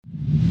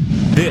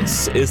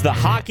This is the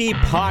Hockey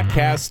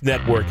Podcast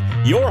Network,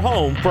 your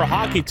home for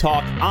hockey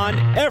talk on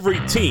every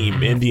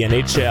team in the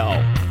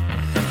NHL.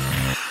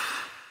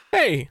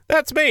 Hey,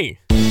 that's me.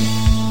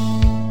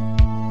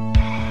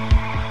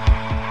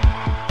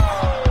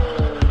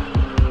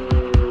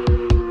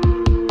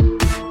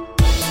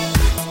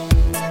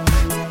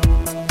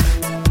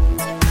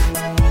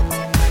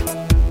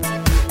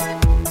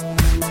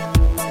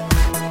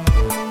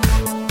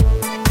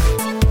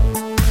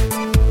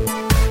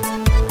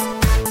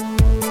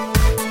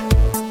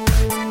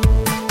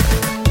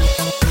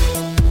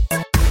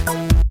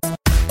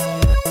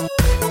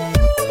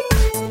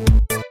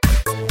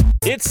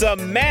 It's a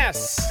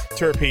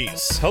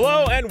masterpiece.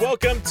 Hello and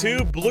welcome to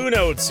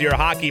Bluenotes, your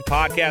hockey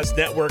podcast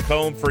network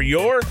home for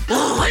your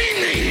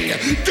reigning,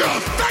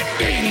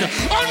 defending,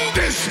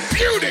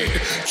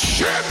 undisputed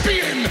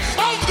champion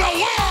of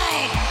the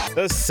world,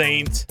 the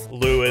St.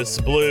 Louis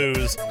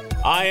Blues.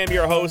 I am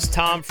your host,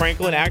 Tom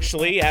Franklin,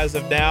 actually, as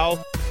of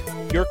now,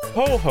 your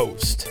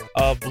co-host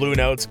of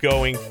Bluenotes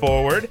going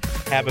forward.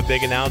 Have a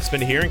big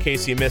announcement here in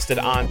case you missed it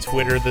on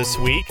Twitter this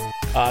week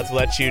to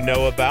let you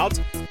know about.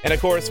 And, of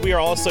course, we are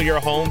also your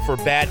home for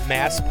bad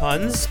mass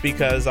puns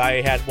because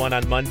I had one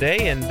on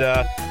Monday and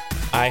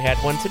I had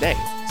one today.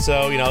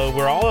 So,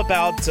 we're all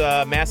about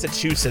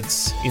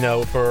Massachusetts,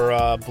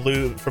 for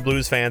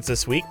Blues fans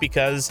this week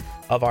because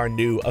of our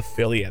new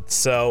affiliate.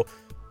 So,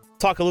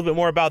 talk a little bit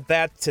more about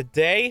that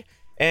today.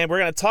 And we're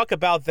going to talk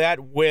about that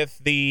with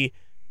the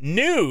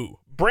new,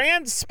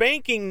 brand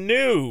spanking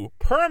new,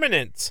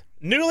 permanent,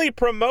 newly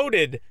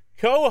promoted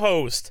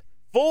co-host,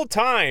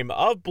 full-time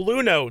of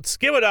Bluenotes.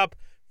 Give it up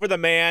for the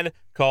man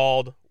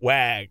called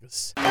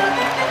Wags.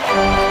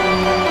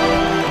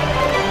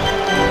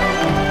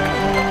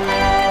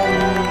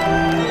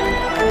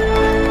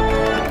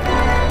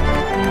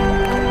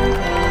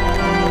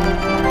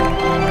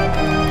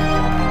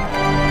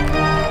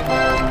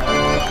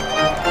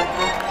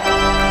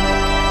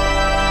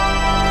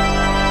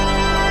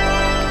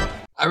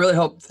 I really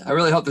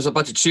hope there's a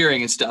bunch of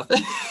cheering and stuff.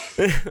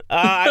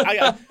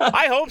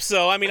 I hope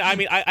so.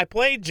 I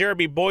played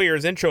Jeremy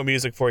Boyer's intro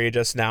music for you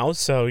just now,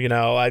 so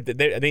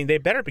they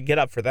better get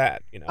up for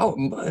that.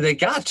 Oh, they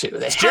got to.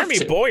 It's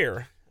Jeremy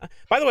Boyer.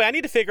 By the way, I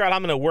need to figure out how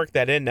I'm going to work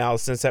that in now,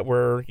 since that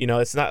we're,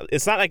 it's not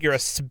like you're a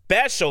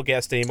special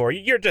guest anymore.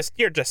 You're just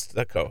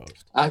a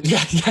co-host.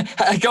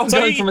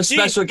 Going from a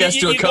special guest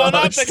to a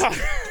co-host.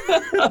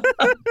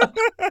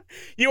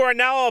 You are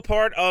now a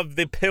part of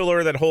the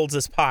pillar that holds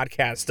this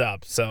podcast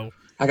up. So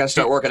I got to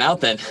start working out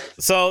then.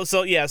 So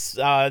yes,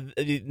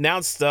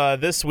 announced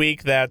this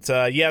week that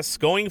yes,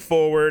 going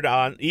forward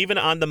even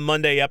on the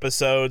Monday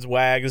episodes,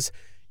 Wags,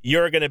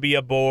 you're going to be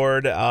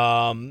aboard.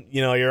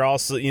 You're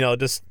also,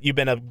 you've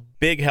been a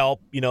big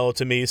help,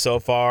 to me so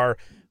far.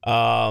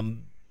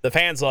 The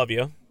fans love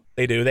you.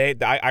 They do.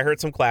 I heard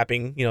some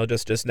clapping,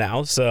 just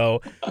now.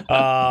 So,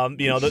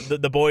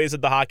 the boys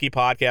at the Hockey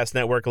Podcast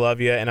Network love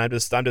you. And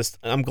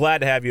I'm glad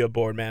to have you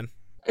aboard, man.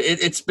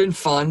 It's been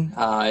fun.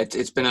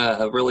 It's been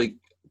a really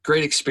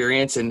great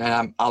experience, and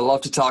I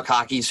love to talk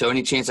hockey. So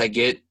any chance I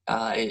get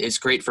is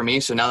great for me.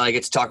 So now that I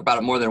get to talk about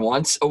it more than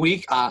once a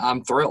week,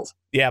 I'm thrilled.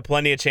 Yeah,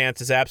 plenty of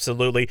chances,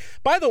 absolutely.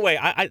 By the way,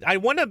 I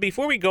want to,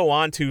 before we go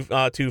on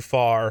too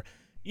far,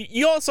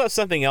 you also have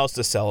something else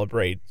to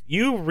celebrate.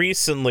 You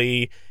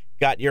recently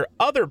got your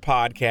other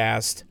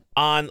podcast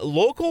on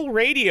local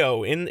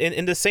radio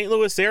in the St.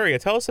 Louis area.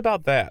 Tell us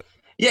about that.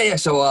 Yeah.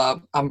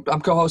 So I'm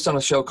co-host on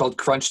a show called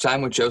Crunch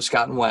Time with Joe,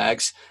 Scott, and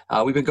Wags.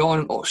 We've been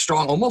going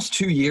strong almost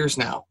 2 years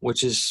now,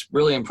 which is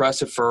really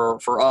impressive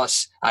for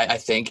us, I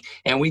think.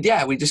 And we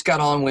just got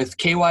on with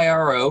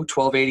KYRO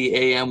 1280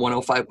 AM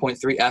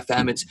 105.3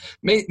 FM. It's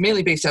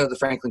mainly based out of the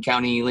Franklin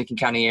County, Lincoln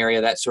County area,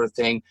 that sort of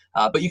thing.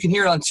 But you can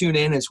hear it on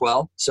TuneIn as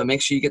well. So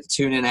make sure you get the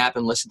TuneIn app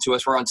and listen to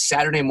us. We're on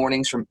Saturday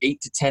mornings from 8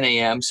 to 10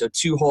 a.m. So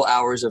 2 whole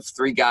hours of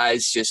 3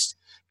 guys just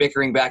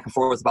bickering back and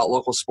forth about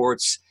local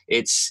sports.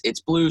 It's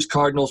Blues,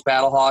 Cardinals,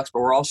 Battlehawks, but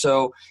we're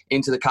also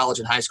into the college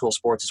and high school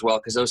sports as well,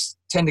 because those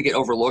tend to get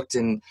overlooked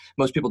and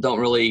most people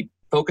don't really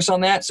focus on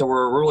that. So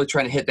we're really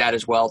trying to hit that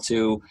as well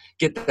to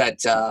get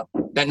that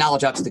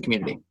knowledge out to the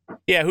community.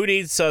 Yeah, who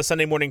needs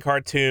Sunday morning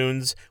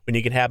cartoons when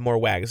you can have more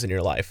Wags in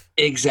your life?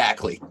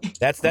 Exactly.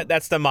 That's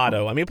the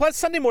motto. Plus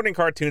Sunday morning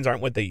cartoons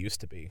aren't what they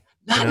used to be.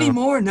 Not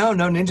anymore. No,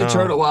 Ninja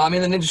Turtle. Well, the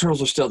Ninja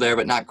Turtles are still there,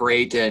 but not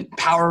great. And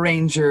Power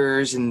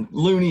Rangers and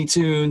Looney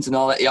Tunes and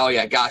all that. Oh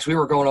yeah, gosh, we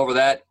were going over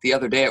that the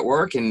other day at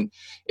work, and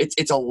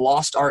it's a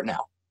lost art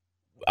now.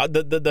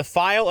 The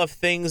file of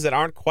things that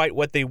aren't quite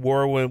what they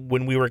were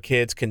when we were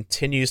kids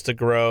continues to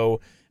grow.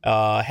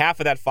 Half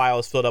of that file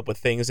is filled up with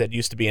things that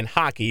used to be in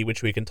hockey,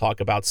 which we can talk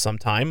about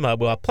sometime.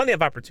 We'll have plenty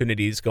of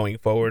opportunities going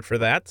forward for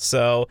that.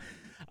 So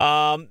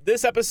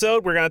this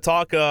episode, we're going to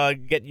talk,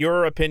 get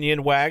your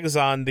opinion, Wags,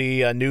 on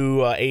the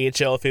new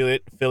AHL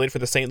affiliate for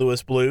the St.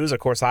 Louis Blues. Of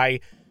course, I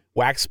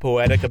waxed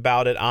poetic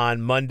about it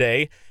on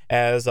Monday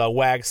as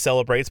Wags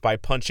celebrates by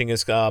punching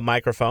his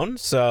microphone.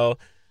 So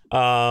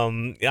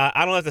I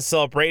don't know if the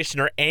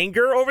celebration or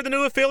anger over the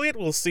new affiliate.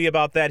 We'll see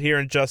about that here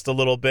in just a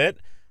little bit.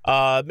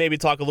 maybe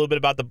talk a little bit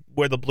about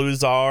where the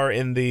Blues are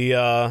in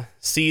the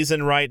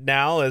season right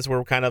now, as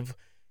we're kind of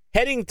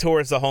heading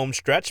towards the home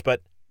stretch,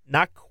 but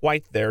not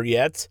quite there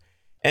yet.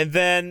 And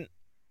then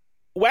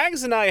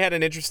Wags and I had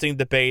an interesting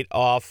debate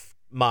off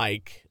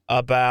mic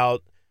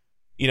about,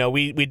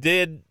 we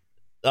did,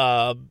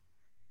 our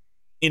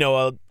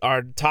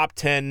top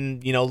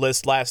 10,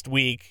 list last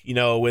week,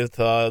 with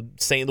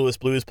St. Louis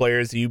Blues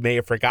players you may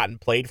have forgotten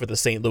played for the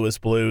St. Louis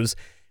Blues.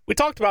 We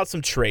talked about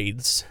some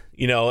trades,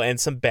 and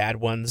some bad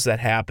ones that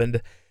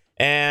happened,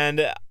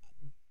 and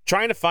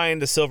trying to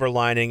find a silver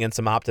lining and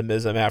some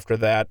optimism after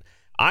that.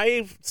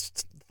 I've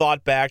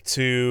thought back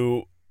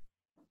to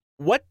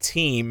what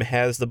team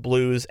has the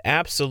Blues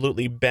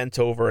absolutely bent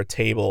over a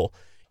table,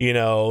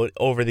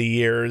 over the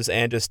years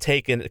and just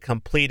taken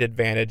complete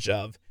advantage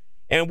of.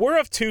 And we're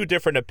of two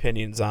different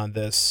opinions on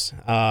this.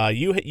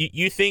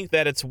 You think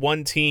that it's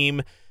one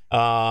team.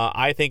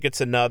 I think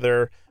it's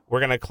another. We're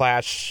going to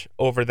clash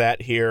over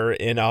that here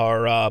in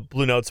our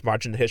Blue Notes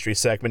Margin History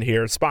segment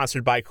here,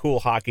 sponsored by Cool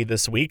Hockey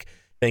this week.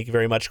 Thank you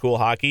very much, Cool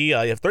Hockey. You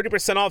have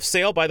 30% off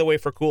sale, by the way,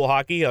 for Cool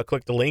Hockey.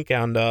 Click the link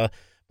on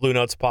Blue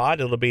Notes Pod.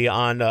 It'll be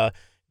on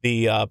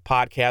the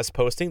podcast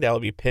posting. That will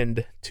be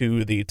pinned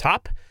to the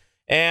top.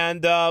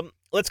 And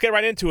let's get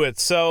right into it.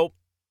 So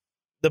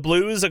the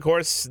Blues, of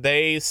course,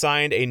 they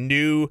signed a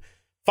new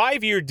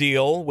 5-year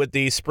deal with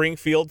the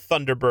Springfield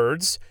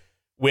Thunderbirds,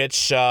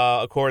 which,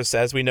 of course,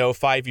 as we know,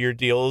 5-year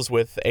deals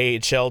with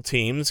AHL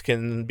teams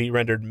can be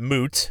rendered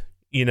moot,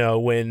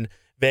 when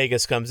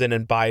Vegas comes in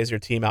and buys your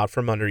team out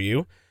from under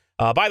you.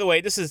 By the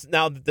way, this is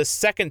now the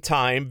second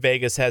time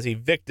Vegas has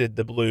evicted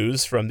the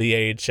Blues from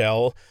the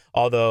AHL,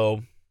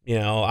 although,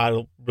 I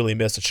don't really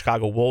miss the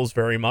Chicago Wolves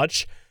very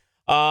much.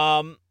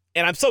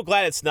 And I'm so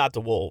glad it's not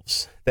the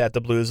Wolves that the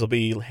Blues will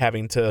be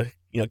having to,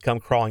 come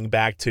crawling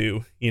back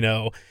to.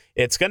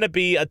 It's going to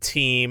be a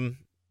team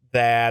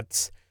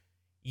that,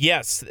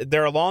 yes,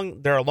 they're a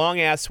long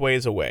ass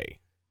ways away,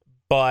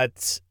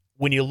 but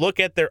when you look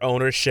at their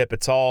ownership,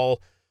 it's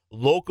all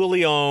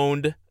locally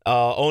owned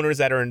owners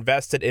that are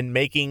invested in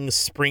making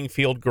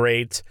Springfield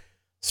great.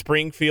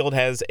 Springfield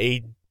has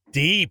a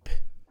deep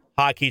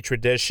hockey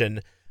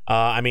tradition.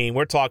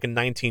 We're talking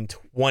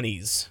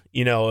 1920s,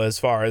 as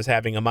far as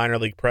having a minor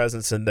league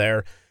presence in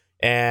there.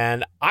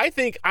 And I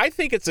think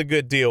it's a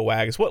good deal,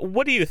 Wags.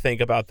 What do you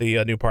think about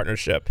the new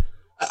partnership?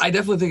 I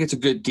definitely think it's a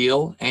good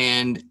deal,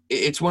 and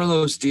it's one of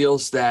those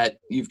deals that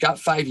you've got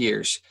 5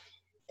 years.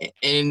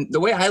 And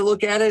the way I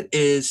look at it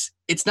is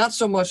it's not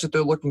so much that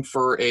they're looking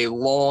for a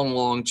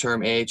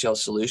long-term AHL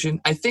solution.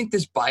 I think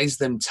this buys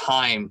them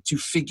time to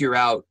figure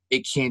out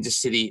a Kansas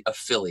City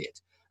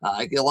affiliate.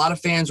 A lot of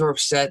fans were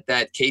upset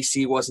that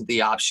KC wasn't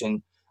the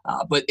option,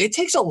 but it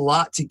takes a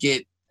lot to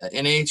get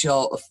an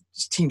AHL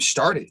team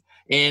started.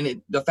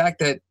 And the fact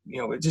that,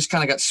 it just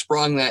kind of got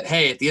sprung that,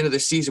 hey, at the end of the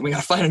season, we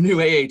got to find a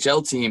new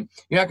AHL team.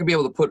 You're not going to be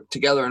able to put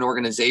together an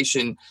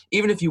organization.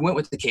 Even if you went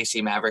with the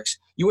KC Mavericks,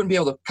 you wouldn't be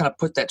able to kind of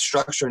put that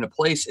structure into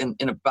place in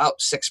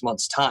about 6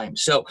 months' time.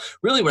 So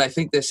really what I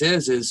think this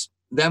is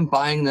them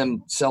buying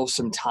themselves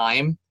some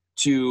time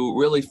to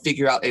really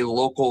figure out a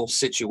local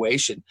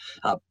situation.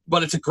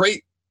 But it's a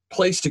great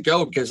place to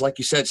go because, like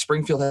you said,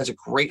 Springfield has a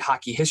great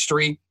hockey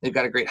history. They've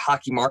got a great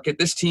hockey market.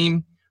 This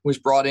team was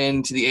brought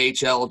into the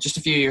AHL just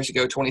a few years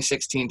ago,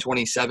 2016,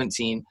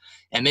 2017,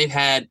 and they've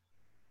had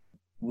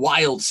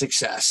wild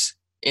success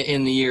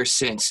in the years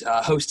since,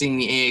 hosting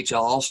the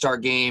AHL All-Star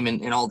Game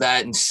and all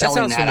that and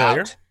selling that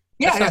out.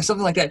 Yeah,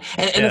 something like that.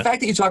 And the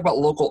fact that you talk about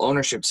local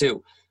ownership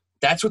too,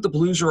 that's what the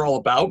Blues are all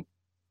about.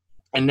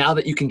 And now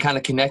that you can kind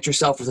of connect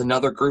yourself with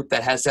another group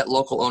that has that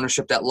local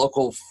ownership, that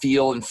local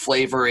feel and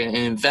flavor and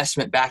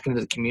investment back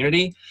into the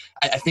community,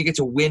 I think it's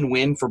a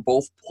win-win for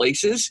both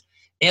places.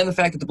 And the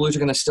fact that the Blues are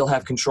going to still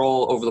have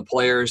control over the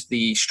players,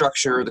 the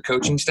structure, the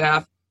coaching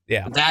staff.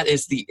 Yeah, that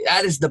is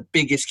the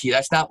biggest key.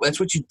 That's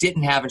what you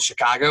didn't have in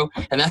Chicago,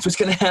 and that's what's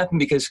going to happen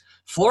because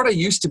Florida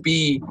used to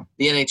be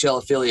the NHL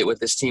affiliate with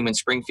this team in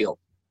Springfield.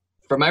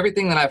 From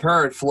everything that I've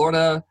heard,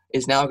 Florida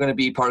is now going to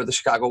be part of the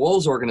Chicago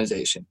Wolves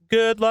organization.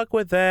 Good luck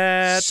with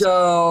that.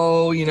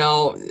 So,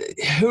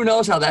 who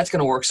knows how that's going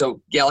to work.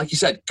 So, yeah, like you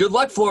said, good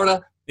luck,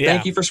 Florida. Yeah.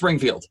 Thank you for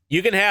Springfield.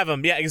 You can have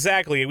them. Yeah,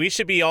 exactly. We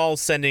should be all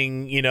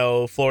sending,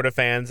 Florida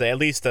fans at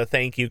least a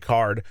thank you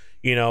card,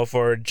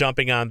 for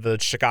jumping on the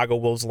Chicago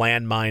Wolves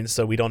landmine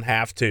so we don't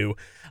have to.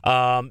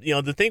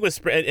 The thing was,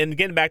 and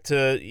getting back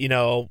to,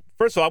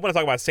 first of all, I want to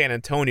talk about San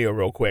Antonio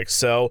real quick.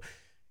 So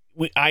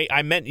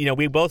I meant,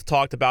 we both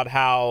talked about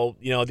how,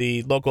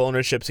 the local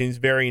ownership seems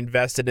very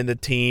invested in the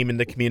team and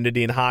the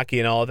community and hockey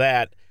and all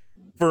that.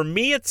 For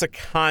me, it's a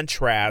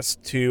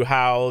contrast to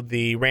how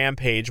the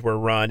Rampage were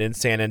run in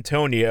San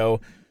Antonio,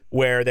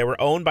 where they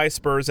were owned by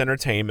Spurs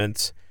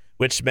Entertainment,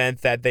 which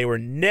meant that they were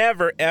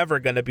never, ever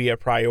going to be a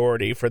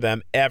priority for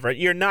them, ever.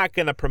 You're not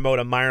going to promote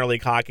a minor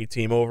league hockey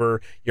team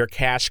over your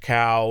cash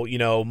cow,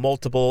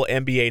 multiple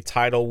NBA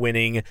title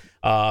winning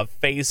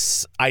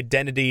face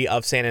identity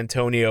of San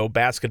Antonio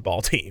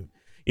basketball team.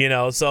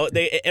 So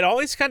it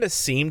always kind of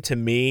seemed to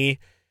me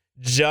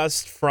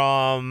just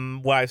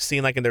from what I've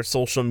seen, like in their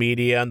social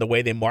media and the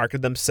way they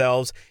market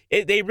themselves,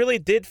 they really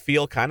did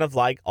feel kind of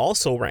like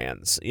also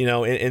rans,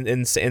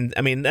 and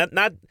I mean,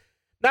 not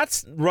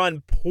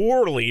run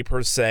poorly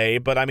per se,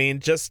 but I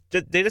mean,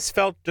 they just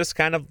felt just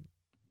kind of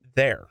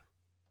there,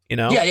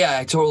 Yeah,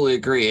 I totally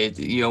agree.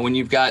 When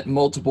you've got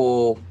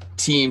multiple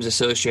teams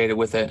associated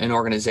with an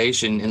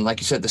organization, and like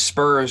you said, the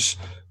Spurs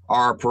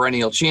are a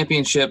perennial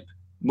championship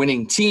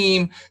winning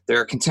team.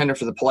 They're a contender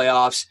for the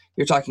playoffs.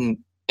 You're talking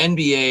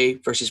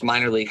NBA versus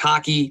minor league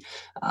hockey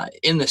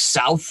in the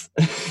South.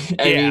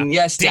 I mean,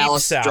 yes,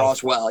 Dallas South.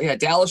 draws well. Yeah,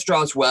 Dallas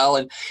draws well.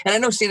 And I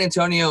know San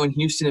Antonio and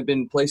Houston have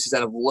been places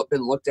that have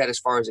been looked at as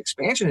far as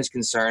expansion is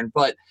concerned,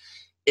 but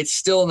it's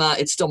still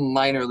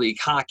minor league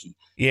hockey.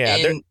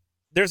 Yeah,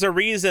 there's a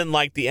reason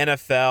like the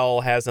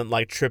NFL hasn't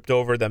like tripped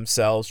over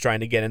themselves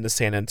trying to get into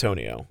San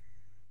Antonio.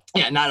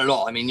 Yeah, not at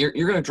all. I mean, you're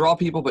going to draw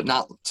people, but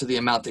not to the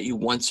amount that you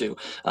want to.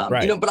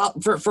 Right.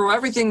 But for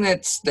everything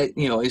that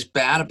is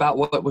bad about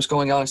what was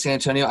going on in San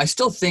Antonio, I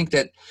still think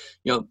that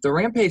the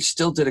Rampage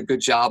still did a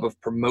good job of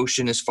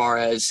promotion as far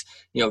as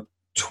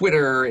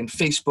Twitter and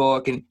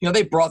Facebook, and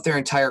they brought their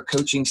entire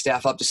coaching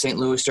staff up to St.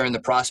 Louis during the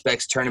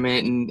Prospects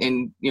tournament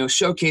and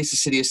showcased the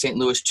city of St.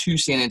 Louis to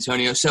San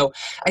Antonio. So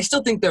I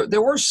still think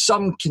there were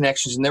some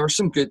connections and there were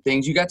some good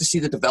things. You got to see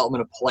the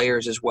development of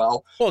players as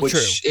well,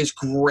 which is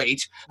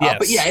great. Yes.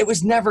 But yeah, it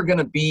was never going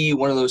to be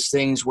one of those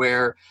things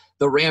where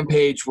the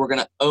Rampage were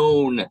going to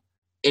own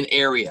an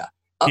area.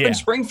 In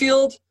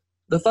Springfield,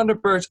 the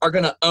Thunderbirds are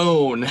going to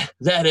own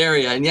that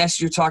area. And yes,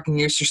 you're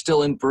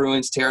still in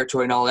Bruins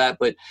territory and all that,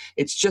 but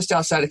it's just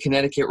outside of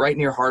Connecticut, right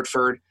near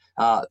Hartford.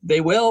 They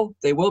will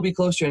be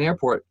close to an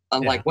airport,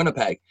 unlike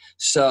Winnipeg.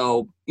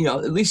 So,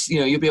 at least,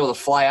 you'll be able to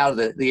fly out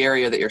of the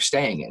area that you're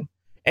staying in.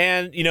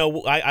 And,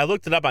 I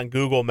looked it up on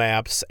Google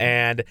Maps,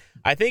 and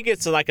I think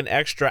it's like an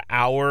extra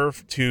hour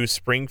to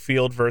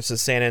Springfield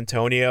versus San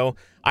Antonio.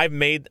 I've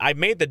made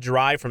the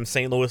drive from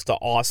St. Louis to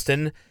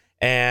Austin,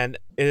 and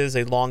it is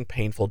a long,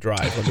 painful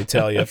drive, let me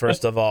tell you.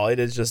 First of all, it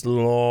is just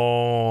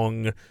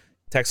long.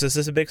 Texas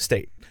is a big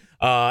state.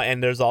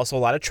 And there's also a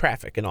lot of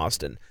traffic in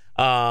Austin,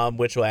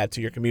 which will add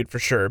to your commute for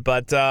sure.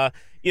 But,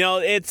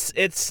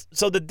 it's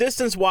so the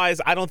distance-wise,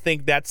 I don't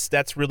think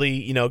that's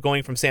really,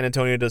 going from San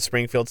Antonio to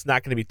Springfield, it's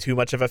not going to be too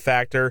much of a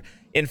factor.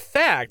 In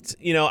fact,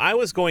 I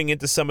was going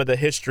into some of the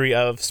history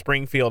of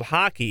Springfield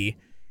hockey,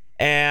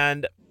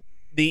 and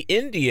the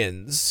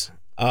Indians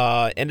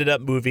ended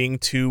up moving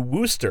to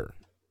Worcester.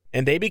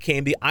 And they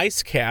became the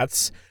Ice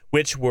Cats,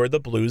 which were the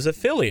Blues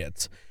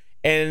affiliates.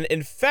 And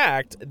in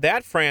fact,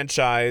 that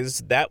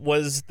franchise, that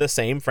was the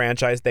same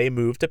franchise. They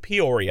moved to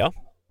Peoria,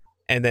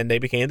 and then they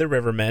became the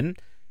Rivermen.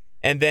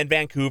 And then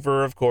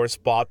Vancouver, of course,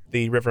 bought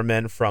the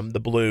Rivermen from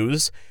the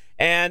Blues.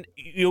 And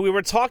we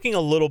were talking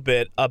a little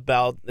bit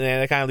about,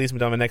 and it kind of leads me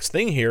to my next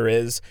thing here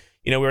is,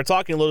 we were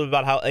talking a little bit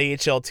about how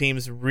AHL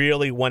teams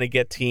really want to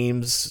get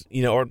teams,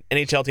 or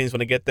NHL teams want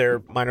to get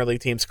their minor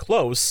league teams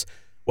close.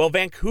 Well,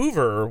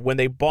 Vancouver, when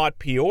they bought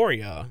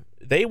Peoria,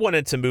 they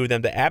wanted to move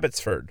them to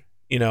Abbotsford,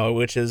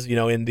 which is,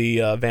 in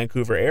the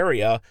Vancouver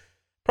area.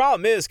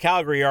 Problem is,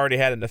 Calgary already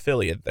had an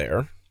affiliate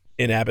there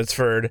in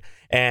Abbotsford,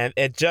 and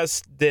it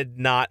just did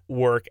not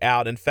work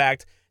out. In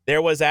fact,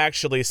 there was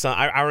actually some,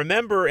 I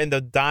remember in the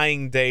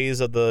dying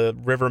days of the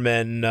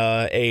Rivermen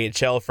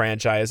AHL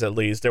franchise, at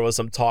least, there was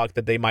some talk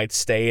that they might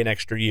stay an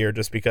extra year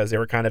just because they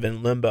were kind of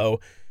in limbo.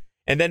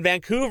 And then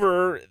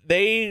Vancouver,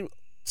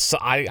 so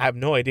I have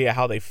no idea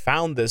how they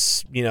found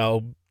this,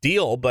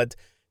 deal, but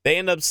they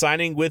ended up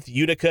signing with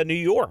Utica, New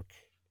York.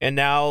 And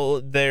now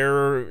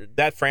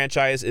that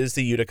franchise is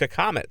the Utica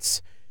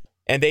Comets.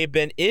 And they've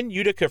been in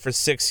Utica for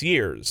 6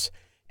 years.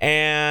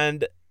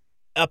 And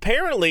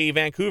apparently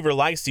Vancouver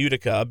likes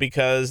Utica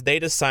because they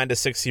just signed a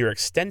 6-year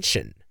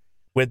extension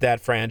with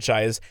that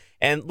franchise.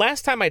 And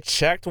last time I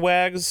checked,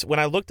 Wags, when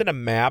I looked at a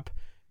map,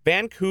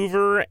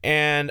 Vancouver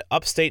and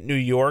upstate New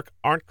York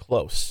aren't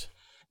close.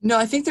 No,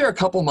 I think they're a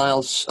couple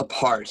miles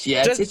apart.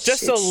 Yeah,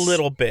 just a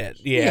little bit.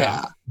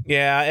 Yeah.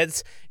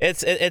 It's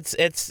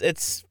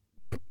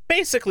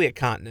basically a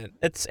continent.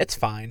 It's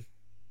fine.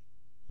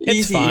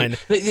 It's fine.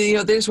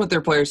 They just want their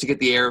players to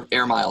get the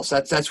air miles.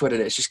 That's what it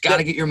is. Just got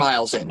to get your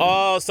miles in.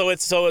 Oh, so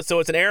it's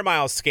an air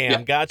miles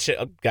scam.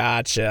 Yeah.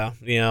 Gotcha.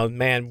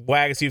 Man,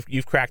 Wags,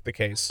 you've cracked the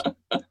case.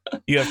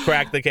 You have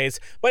cracked the case.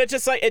 But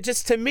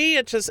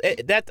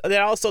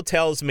that also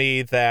tells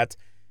me that.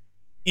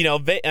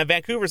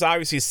 Vancouver's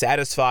obviously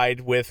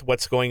satisfied with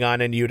what's going on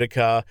in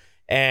Utica,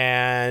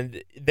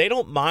 and they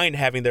don't mind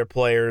having their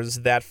players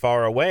that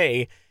far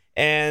away.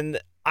 And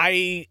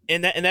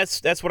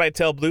that's what I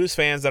tell Blues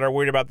fans that are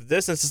worried about the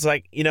distance. It's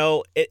like,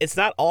 it's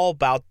not all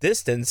about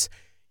distance.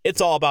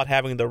 It's all about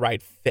having the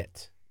right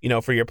fit,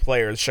 for your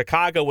players.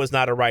 Chicago was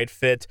not a right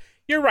fit.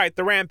 You're right.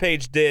 The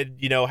Rampage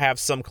did, have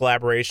some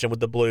collaboration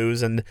with the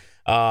Blues, and,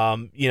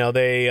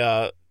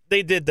 they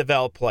did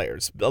develop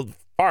players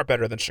far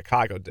better than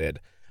Chicago did.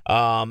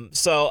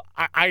 So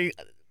I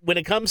when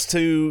it comes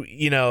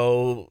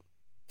to,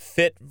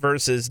 fit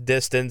versus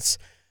distance,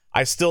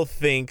 I still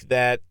think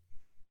that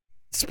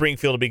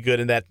Springfield will be good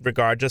in that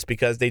regard, just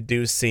because they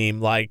just seem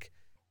like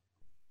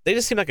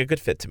a good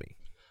fit to me.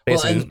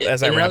 Basically,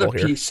 as I ramble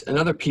here.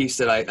 Another piece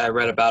that I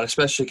read about,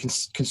 especially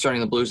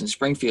concerning the Blues in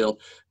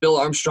Springfield, Bill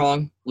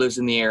Armstrong lives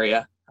in the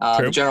area.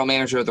 The general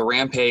manager of the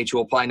Rampage, who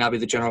will probably now be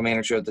the general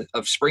manager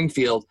of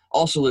Springfield,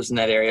 also lives in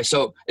that area.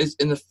 So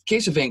in the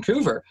case of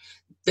Vancouver,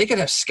 they could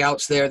have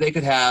scouts there. They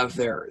could have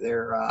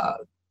their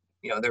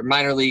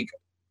minor league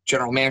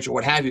general manager,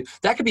 what have you.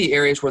 That could be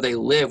areas where they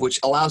live,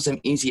 which allows them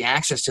easy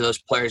access to those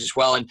players as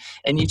well.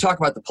 And you talk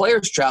about the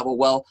players travel.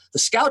 Well, the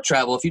scout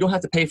travel, if you don't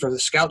have to pay for the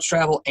scouts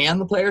travel and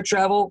the player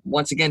travel,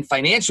 once again,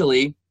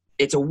 financially,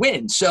 it's a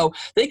win. So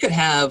they could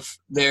have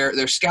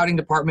their scouting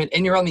department,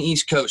 and you're on the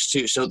East Coast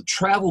too. So the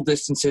travel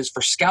distances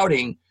for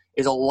scouting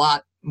is a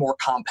lot more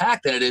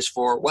compact than it is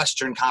for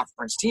Western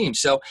Conference teams.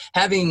 So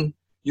having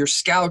your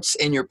scouts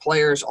and your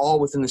players all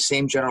within the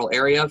same general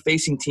area,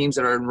 facing teams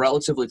that are in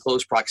relatively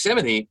close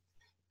proximity,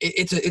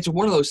 it's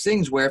one of those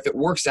things where if it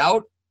works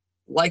out,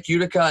 like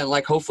Utica and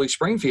like hopefully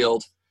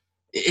Springfield,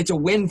 it's a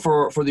win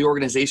for the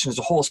organization as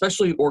a whole,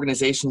 especially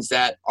organizations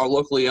that are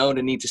locally owned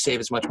and need to save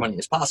as much money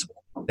as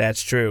possible.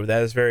 That's true.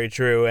 That is very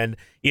true. And,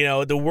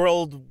 the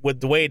world,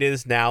 with the way it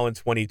is now in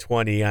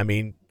 2020, I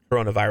mean,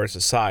 coronavirus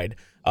aside,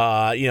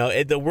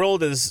 the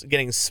world is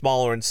getting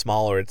smaller and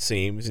smaller, it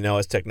seems,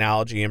 as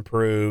technology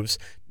improves,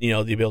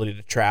 the ability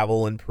to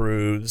travel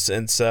improves.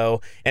 And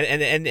so,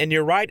 and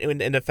you're right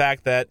in the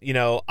fact that,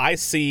 I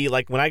see,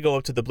 like, when I go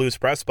up to the Blues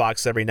press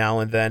box every now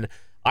and then,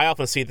 I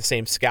often see the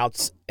same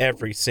scouts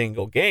every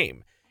single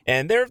game.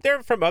 And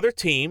they're from other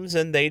teams,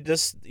 and they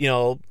just,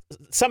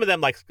 some of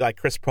them, like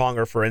Chris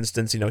Pronger, for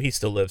instance, he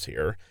still lives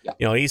here.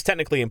 Yeah. He's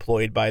technically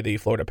employed by the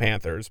Florida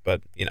Panthers,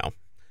 but,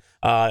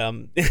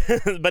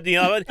 but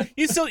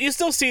you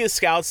still see the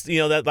scouts,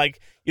 that, like,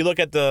 you look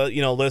at the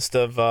list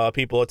of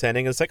people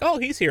attending, and it's like, oh,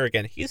 he's here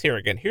again,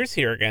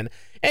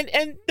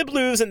 and the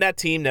Blues and that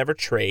team never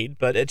trade,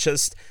 but it's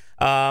just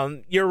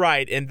you're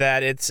right in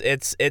that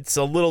it's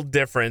a little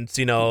different.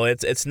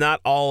 It's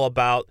not all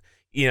about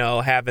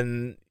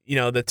having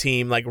the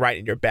team like right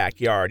in your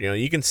backyard.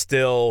 You can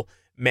still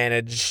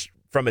manage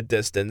from a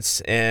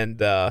distance,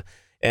 and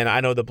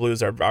I know the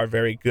Blues are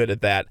very good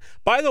at that.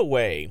 By the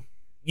way,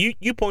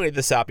 you pointed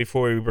this out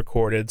before we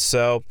recorded,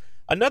 so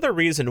another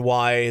reason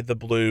why the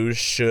Blues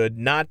should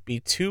not be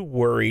too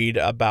worried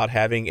about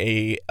having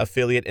a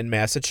affiliate in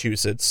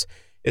Massachusetts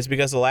is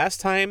because the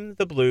last time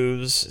the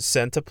Blues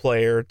sent a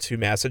player to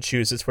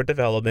Massachusetts for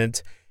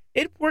development,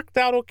 it worked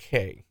out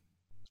okay.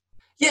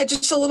 Yeah,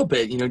 just a little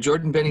bit.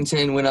 Jordan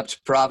Bennington went up to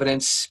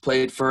Providence,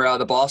 played for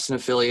the Boston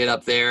affiliate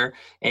up there,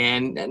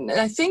 and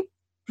I think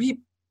he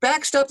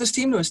backstopped this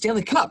team to a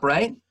Stanley Cup,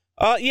 right?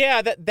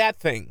 Yeah, that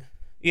thing.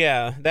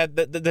 Yeah,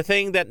 the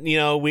thing that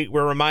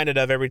we're reminded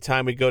of every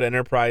time we go to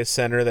Enterprise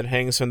Center, that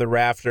hangs from the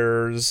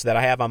rafters, that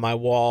I have on my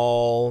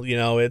wall.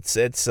 It's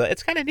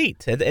kind of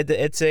neat.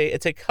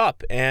 It's a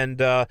cup,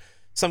 and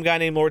some guy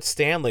named Lord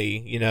Stanley.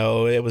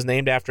 It was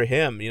named after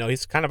him.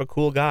 He's kind of a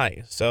cool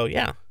guy. So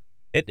yeah,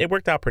 it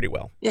worked out pretty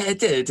well. Yeah, it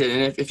did.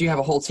 And if you have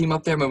a whole team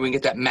up there, maybe we can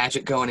get that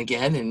magic going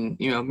again, and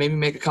maybe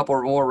make a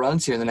couple more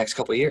runs here in the next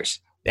couple of years.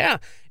 Yeah,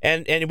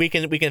 and we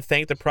can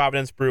thank the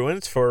Providence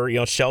Bruins for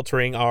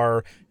sheltering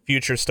our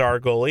future star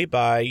goalie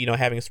by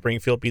having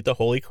Springfield beat the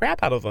holy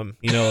crap out of them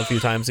a few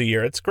times a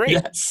year. It's great.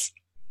 Yes,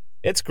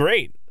 it's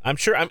great. I'm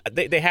sure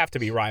they have to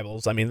be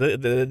rivals. I mean,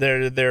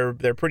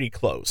 they're pretty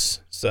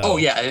close. So oh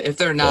yeah, if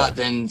they're not,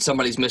 then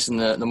somebody's missing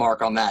the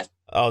mark on that.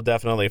 Oh,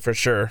 definitely, for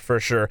sure.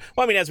 Well,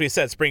 I mean, as we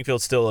said,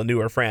 Springfield's still a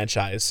newer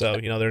franchise, so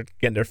they're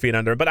getting their feet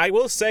under. But I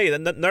will say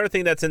that another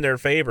thing that's in their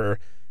favor,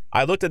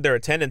 I looked at their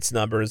attendance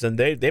numbers, and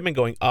they've been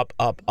going up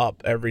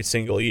every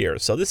single year.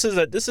 So this is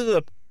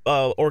a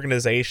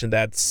organization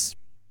that's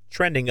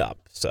trending up.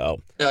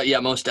 So yeah,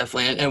 most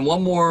definitely. And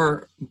one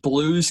more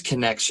Blues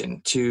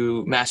connection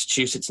to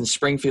Massachusetts and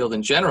Springfield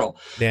in general.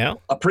 Yeah,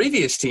 a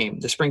previous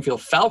team, the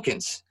Springfield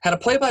Falcons, had a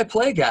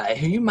play-by-play guy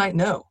who you might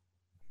know.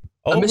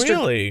 Oh,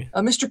 really?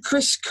 Mr.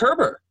 Chris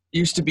Kerber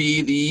used to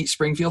be the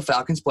Springfield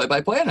Falcons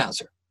play-by-play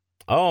announcer.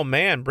 Oh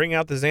man, bring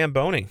out the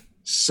Zamboni.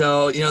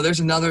 So, there's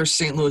another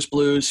St. Louis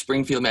Blues,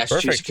 Springfield,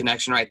 Massachusetts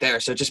connection right there.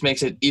 So it just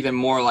makes it even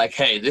more like,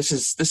 hey, this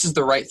is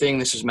the right thing.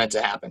 This was meant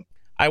to happen.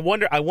 I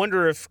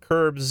wonder if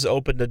Curbs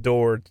opened the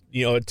door,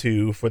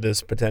 for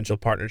this potential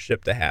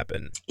partnership to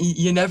happen.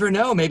 You never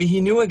know. Maybe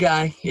he knew a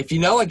guy. If you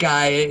know a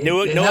guy, it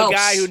a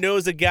guy who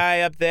knows a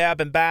guy up there,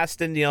 up in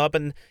Boston, up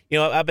in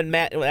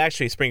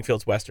actually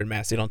Springfield's Western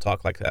Mass. They don't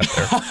talk like that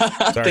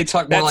there. Sorry. They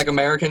talk more like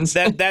Americans.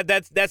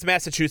 That's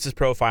Massachusetts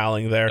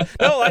profiling there.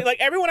 No,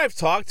 like everyone I've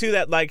talked to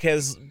that like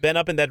has been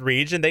up in that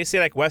region, they say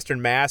like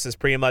Western Mass is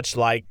pretty much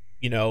like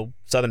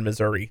Southern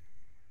Missouri.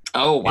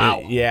 Oh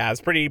wow. Yeah,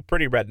 it's pretty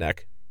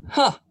redneck.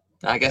 Huh.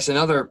 I guess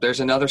there's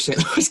another St.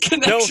 Louis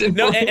connection.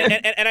 No,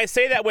 and I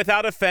say that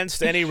without offense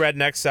to any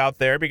rednecks out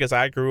there, because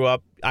I grew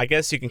up, I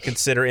guess you can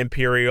consider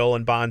Imperial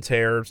and Bonne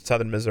Terre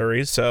Southern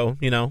Missouri, so,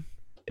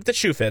 if the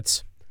shoe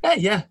fits.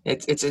 Yeah,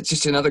 it's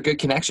just another good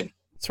connection.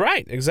 That's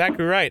right.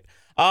 Exactly right.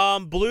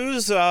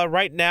 Blues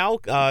right now,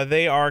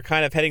 they are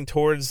kind of heading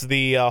towards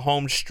the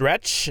home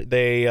stretch.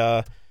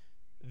 They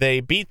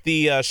beat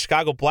the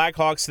Chicago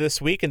Blackhawks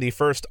this week in the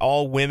first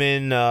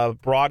all-women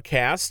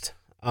broadcast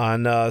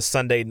on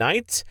Sunday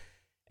night.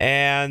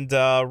 And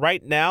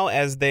right now,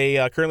 as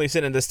they currently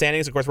sit in the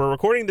standings, of course, we're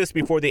recording this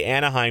before the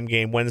Anaheim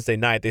game Wednesday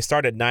night. They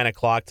start at 9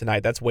 o'clock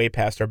tonight. That's way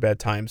past our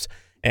bedtimes.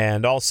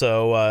 And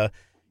also,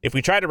 if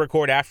we try to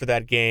record after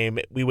that game,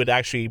 we would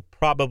actually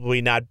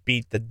probably not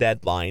beat the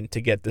deadline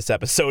to get this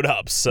episode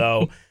up.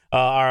 So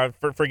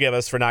forgive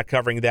us for not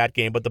covering that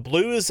game. But the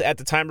Blues, at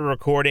the time of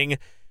recording,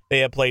 they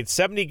have played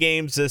 70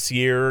 games this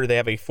year. They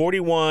have a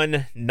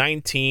 41,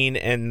 19,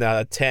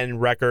 and 10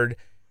 record.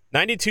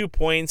 92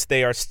 points.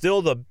 They are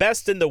still the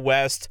best in the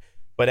West,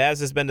 but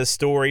as has been the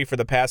story for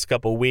the past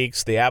couple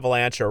weeks, the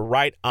Avalanche are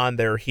right on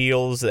their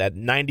heels at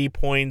 90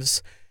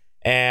 points,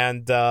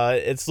 and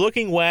it's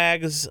looking,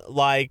 Wags,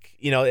 like,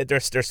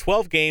 there's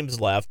 12 games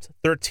left,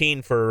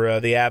 13 for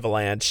the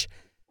Avalanche.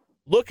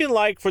 Looking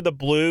like for the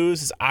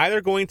Blues, it's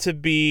either going to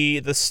be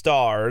the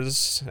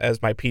Stars,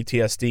 as my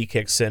PTSD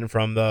kicks in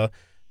from the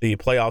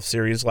playoff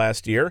series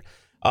last year,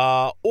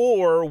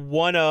 or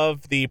one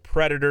of the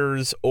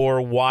Predators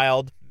or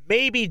Wild.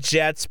 Maybe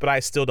Jets, but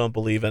I still don't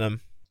believe in them.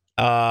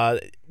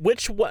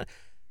 Which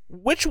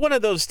one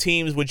of those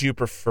teams would you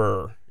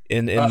prefer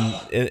in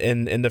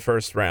the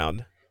first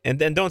round? And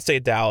then don't say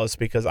Dallas,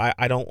 because I'm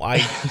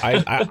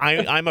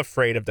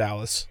afraid of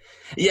Dallas.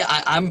 Yeah,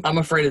 I'm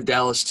afraid of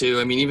Dallas too.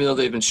 I mean, even though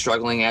they've been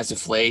struggling as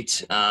of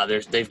late,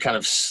 they've kind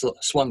of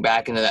swung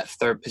back into that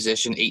third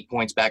position, 8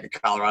 points back of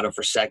Colorado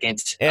for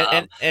second.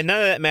 And none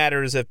of that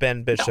matters if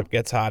Ben Bishop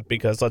gets hot,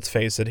 because let's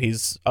face it,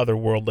 he's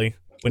otherworldly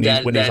when he's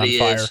on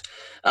fire.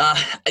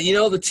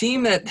 The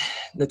team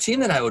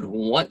that I would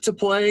want to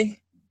play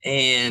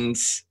and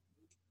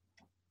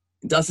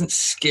doesn't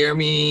scare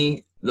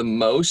me the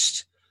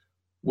most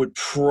would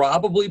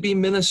probably be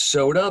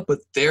Minnesota, but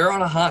they're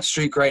on a hot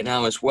streak right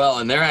now as well,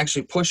 and they're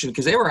actually pushing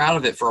because they were out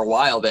of it for a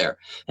while there,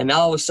 and now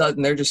all of a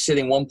sudden they're just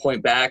sitting 1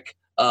 point back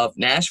of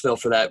Nashville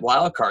for that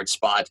wild card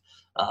spot.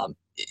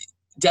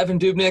 Devin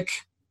Dubnyk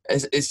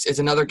is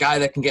another guy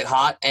that can get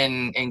hot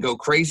and go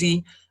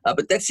crazy,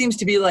 but that seems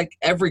to be like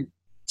every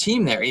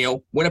team there.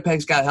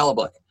 Winnipeg's got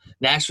Hellebuck,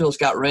 Nashville's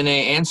got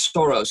Rene and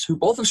Soros, who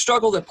both have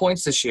struggled at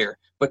points this year,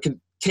 but could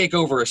take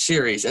over a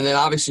series. And then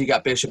obviously you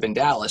got Bishop in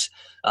Dallas.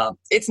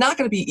 It's not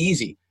going to be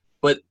easy,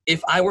 but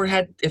if I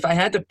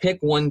had to pick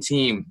one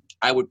team,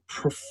 I would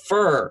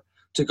prefer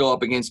to go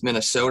up against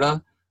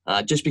Minnesota,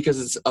 just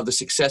because of the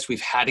success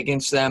we've had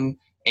against them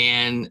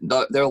and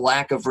their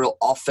lack of real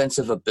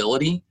offensive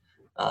ability.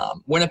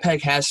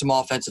 Winnipeg has some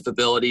offensive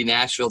ability.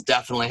 Nashville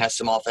definitely has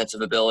some offensive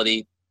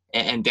ability.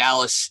 And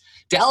Dallas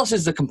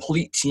is the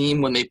complete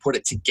team when they put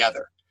it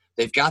together.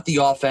 They've got the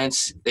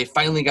offense. They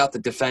finally got the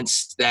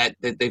defense that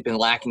they've been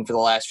lacking for the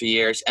last few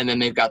years. And then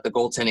they've got the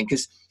goaltending.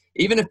 Because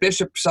even if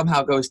Bishop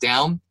somehow goes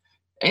down,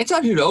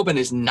 Anton Khudobin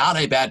is not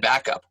a bad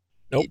backup.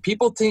 Nope.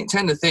 People tend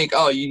to think,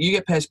 you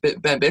get past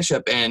Ben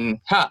Bishop. And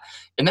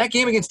in that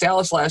game against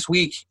Dallas last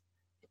week,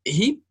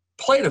 he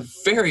played a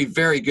very,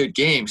 very good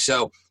game.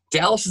 So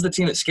Dallas is the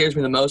team that scares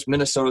me the most.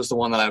 Minnesota is the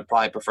one that I would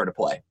probably prefer to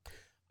play.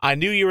 I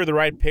knew you were the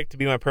right pick to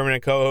be my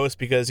permanent co-host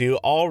because you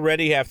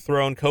already have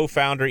thrown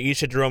co-founder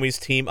Isha Dromi's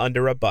team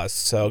under a bus.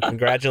 So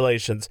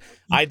congratulations.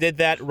 I did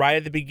that right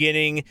at the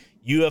beginning.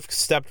 You have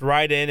stepped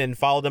right in and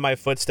followed in my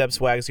footsteps,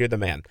 Wags. You're the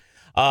man.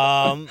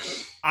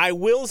 I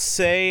will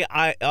say,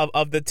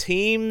 of the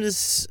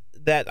teams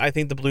that I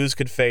think the Blues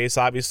could face,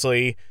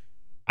 obviously,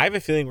 I have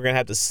a feeling we're going to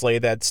have to slay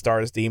that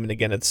Stars demon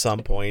again at some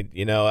point.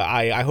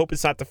 I hope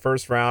it's not the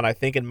first round. I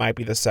think it might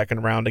be the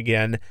second round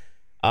again.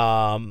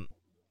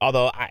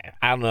 Although I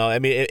don't know. I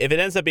mean, if it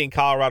ends up being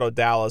Colorado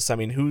Dallas,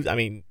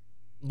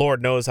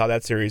 Lord knows how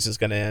that series is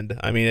going to end.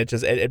 I mean,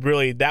 it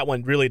really, that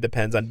one really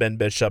depends on Ben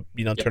Bishop,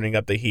 turning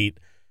up the heat.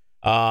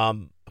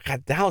 God,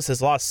 Dallas has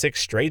lost 6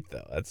 straight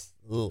though. That's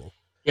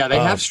yeah, they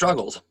have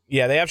struggled.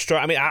 Yeah, they have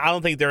struggled. I mean, I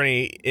don't think they're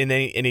in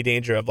any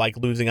danger of like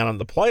losing out on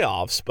the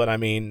playoffs, but I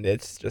mean,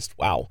 it's just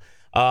wow.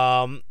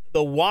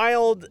 The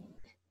Wild,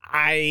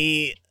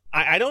 I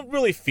don't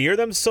really fear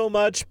them so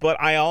much,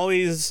 but I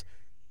always.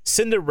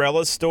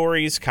 Cinderella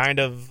stories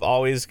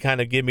always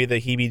give me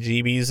the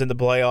heebie-jeebies in the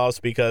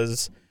playoffs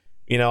because,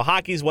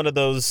 hockey's one of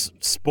those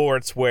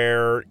sports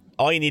where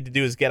all you need to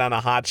do is get on a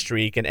hot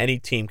streak and any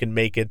team can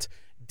make it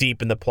deep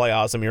in the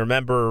playoffs. I mean,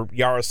 remember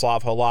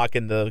Yaroslav Halak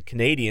and the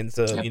Canadians,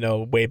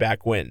 way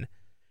back when.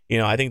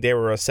 I think they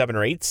were a 7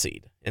 or 8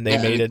 seed and they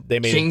made it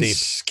deep.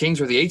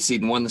 Kings were the 8 seed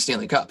and won the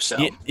Stanley Cup. So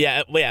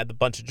yeah, the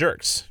bunch of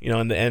jerks,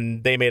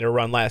 and they made a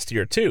run last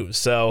year too.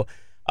 So,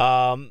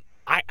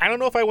 I don't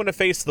know if I want to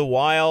face the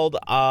Wild.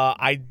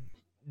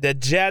 The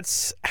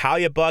Jets,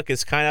 Hallebuck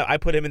is I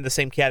put him in the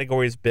same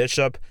category as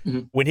Bishop.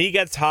 Mm-hmm. When he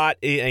gets hot,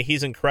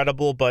 he's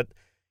incredible. But,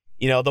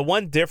 the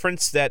one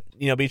difference that,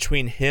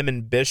 between him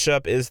and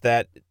Bishop is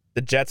that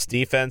the Jets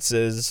defense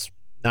is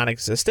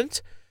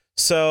non-existent.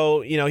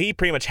 So, he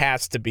pretty much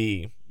has to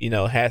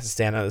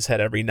stand on his head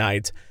every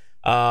night.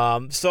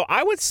 So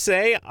I would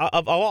say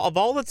of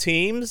all the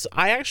teams,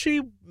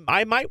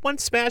 I might want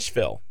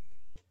Smashville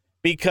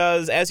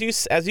because as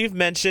you've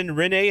mentioned,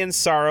 Renee and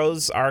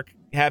Saros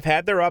have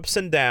had their ups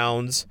and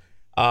downs.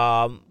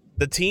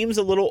 The team's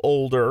a little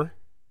older.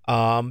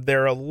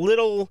 They're a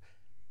little.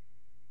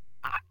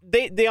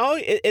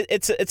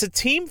 It's a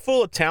team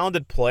full of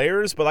talented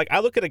players, but like I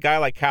look at a guy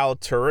like Kyle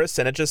Turris,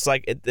 and it's just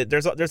like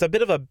there's a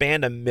bit of a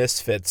band of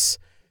misfits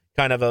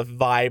kind of a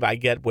vibe I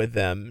get with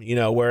them,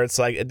 where it's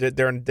like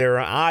they're an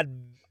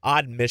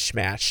odd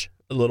mishmash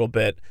a little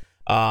bit.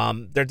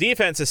 Their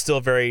defense is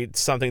still very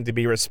something to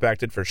be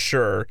respected for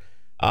sure,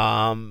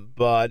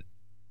 but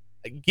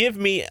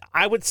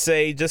I would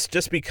say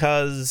just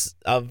because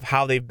of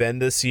how they've been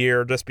this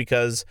year, just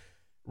because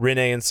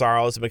Renee and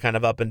Saros have been kind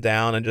of up and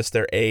down and just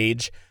their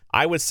age,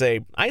 I'd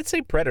say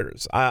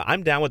Predators.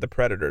 I'm down with the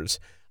Predators.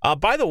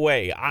 By the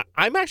way,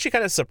 I'm actually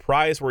kind of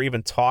surprised we're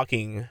even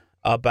talking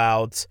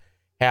about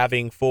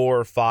having 4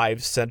 or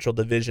 5 Central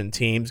Division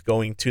teams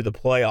going to the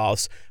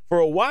playoffs. For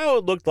a while,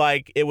 it looked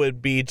like it would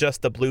be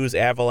just the Blues,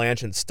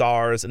 Avalanche, and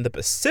Stars, and the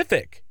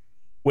Pacific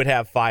would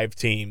have 5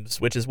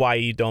 teams, which is why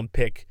you don't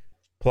pick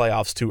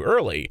playoffs too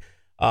early.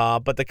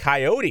 But the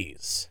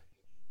Coyotes,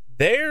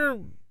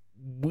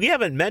 we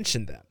haven't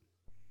mentioned them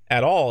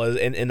at all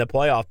in the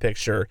playoff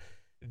picture.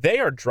 They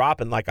are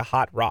dropping like a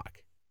hot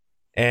rock.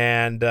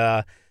 And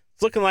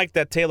it's looking like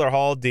that Taylor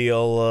Hall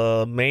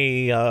deal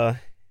may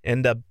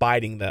end up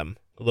biting them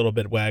a little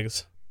bit,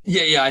 Wags.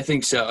 Yeah, I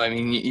think so. I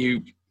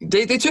mean,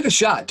 they took a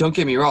shot. Don't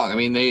get me wrong. I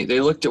mean, they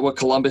looked at what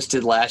Columbus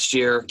did last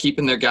year,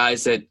 keeping their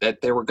guys that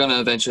they were going to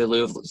eventually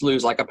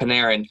lose like a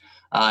Panarin.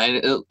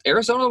 And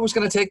Arizona was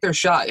going to take their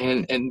shot.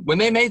 And when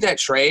they made that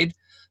trade,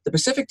 the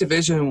Pacific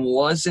Division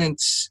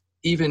wasn't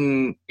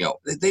even,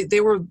 they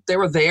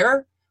were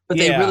there, but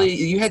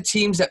you had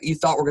teams that you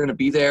thought were going to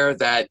be there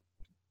that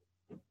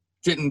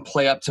didn't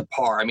play up to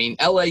par. I mean,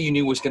 LA you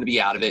knew was going to be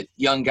out of it.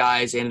 Young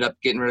guys ended up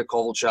getting rid of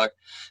Kovalchuk.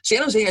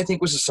 San Jose, I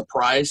think, was a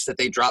surprise that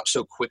they dropped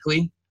so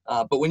quickly.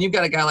 But when you've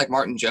got a guy like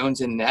Martin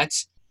Jones in net,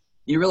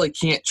 you really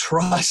can't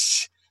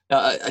trust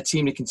a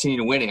team to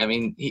continue winning. I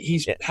mean,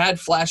 he's had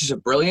flashes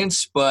of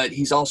brilliance, but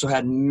he's also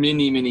had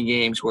many, many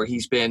games where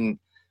he's been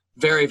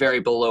very, very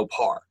below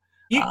par.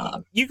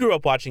 You grew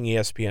up watching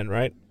ESPN,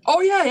 right?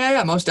 Oh,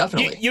 yeah, most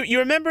definitely. You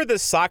remember the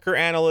soccer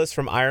analyst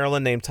from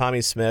Ireland named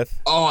Tommy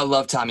Smith? Oh, I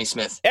love Tommy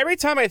Smith. Every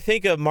time I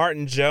think of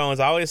Martin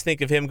Jones, I always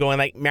think of him going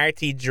like,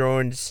 Marty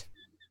Jones.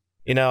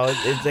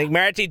 It's like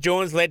Marty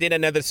Jones let in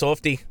another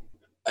softie.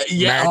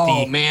 Yeah. Marty.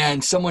 Oh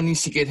man, someone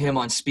needs to get him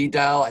on speed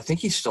dial. I think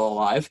he's still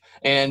alive,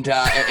 and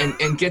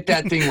get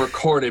that thing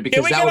recorded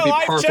because that would be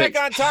perfect. Can we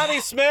get a live check on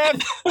Tommy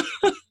Smith?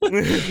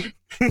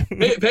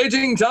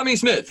 Paging Tommy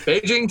Smith.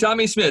 Paging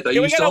Tommy Smith. Are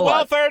Can we get a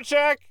alive? welfare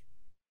check?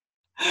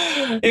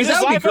 Is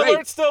his life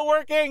alert still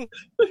working?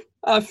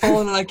 I've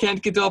fallen and I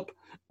can't get up.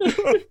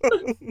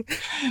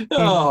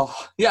 Oh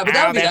yeah, but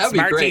that would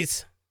be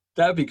great.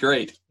 That would be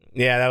great.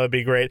 Yeah, that would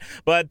be great.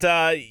 But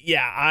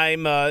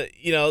I'm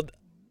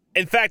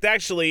in fact,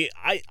 actually,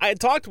 I've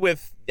talked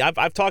with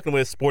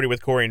Sporty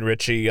with Corey and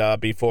Richie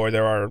before.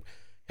 There are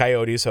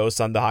Coyotes hosts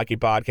on the Hockey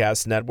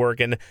Podcast Network,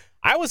 and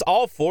I was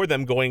all for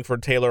them going for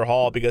Taylor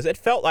Hall because it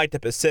felt like the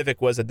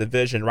Pacific was a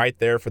division right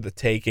there for the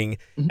taking.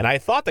 Mm-hmm. And I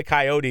thought the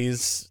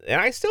Coyotes, and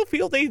I still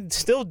feel they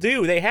still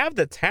do, they have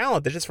the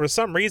talent. They just, for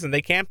some reason,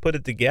 they can't put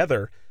it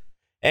together.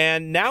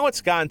 And now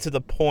it's gotten to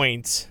the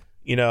point,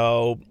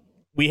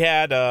 we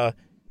had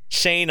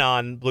Shane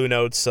on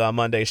Bluenotes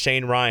Monday.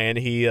 Shane Ryan,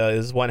 he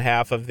is one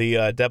half of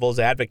the Devil's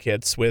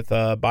Advocates with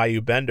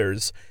Bayou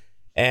Benders.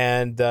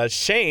 And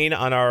Shane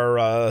on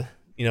our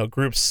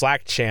group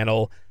Slack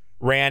channel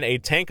ran a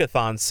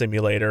tankathon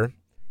simulator,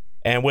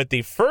 and with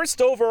the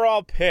first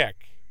overall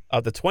pick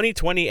of the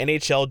 2020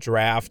 NHL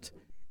draft,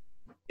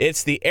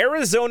 it's the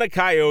Arizona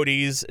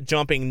Coyotes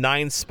jumping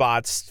 9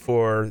 spots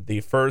for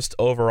the first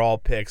overall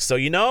pick. So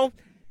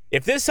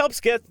if this helps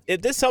get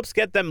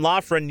them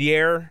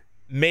Lafreniere,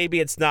 maybe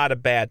it's not a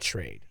bad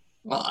trade.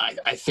 Well,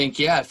 I think,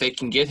 if they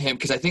can get him,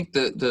 because I think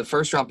the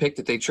first round pick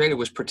that they traded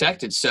was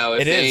protected. So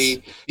if they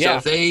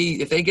get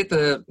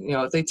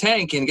if they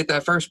tank and get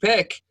that first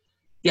pick,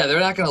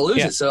 they're not going to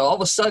lose it. So all of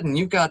a sudden,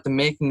 you've got the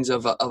makings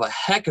of a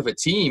heck of a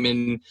team,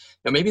 and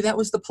maybe that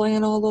was the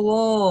plan all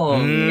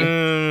along.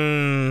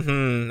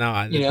 Mm-hmm.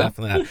 No,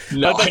 definitely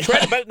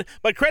not.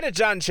 But credit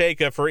John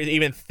Chayka for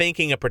even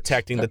thinking of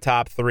protecting the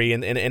top 3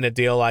 in a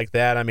deal like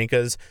that. I mean,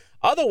 because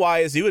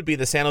otherwise, you would be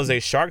the San Jose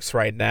Sharks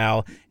right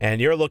now, and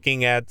you're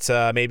looking at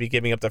maybe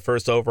giving up the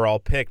first overall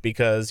pick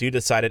because you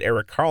decided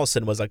Erik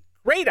Karlsson was a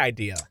great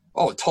idea.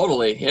 Oh,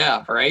 totally.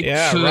 Yeah. Right.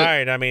 Yeah.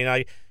 Right. I mean,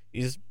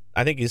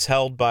 I think he's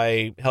held up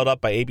by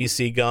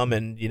ABC gum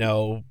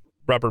and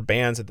rubber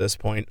bands at this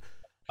point.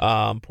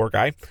 Poor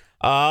guy.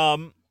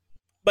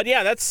 But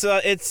yeah, that's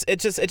it's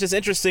just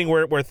interesting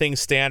where things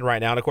stand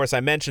right now. And of course, I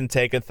mentioned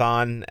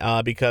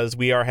Tankathon because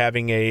we are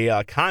having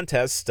a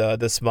contest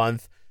this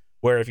month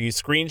where if you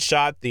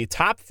screenshot the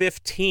top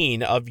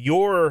 15 of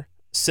your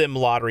sim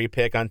lottery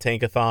pick on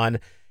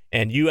Tankathon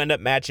and you end up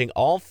matching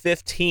all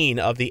 15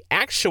 of the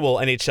actual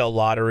NHL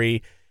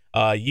lottery,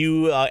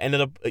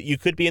 you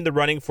could be in the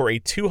running for a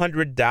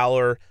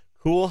 $200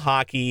 Cool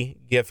Hockey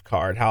gift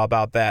card. How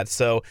about that?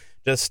 So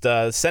just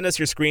send us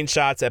your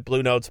screenshots at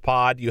Bluenotes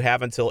Pod. You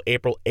have until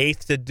April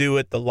 8th to do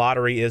it. The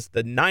lottery is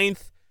the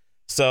 9th.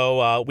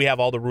 So we have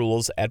all the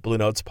rules at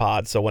Bluenotes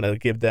Pod. So I want to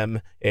give them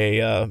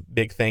a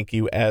big thank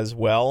you as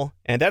well.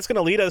 And that's going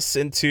to lead us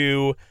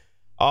into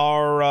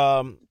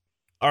our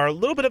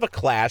little bit of a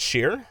clash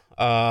here.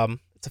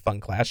 It's a fun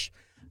clash.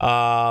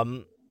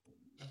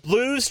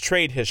 Blues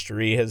trade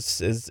history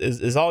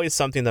is always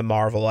something to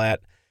marvel at.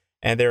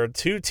 And there are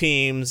two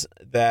teams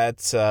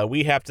that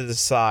we have to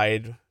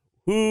decide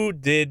who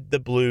did the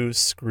Blues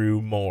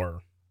screw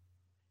more.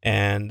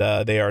 And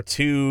they are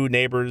two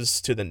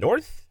neighbors to the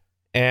north.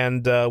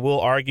 And we'll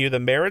argue the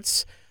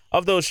merits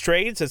of those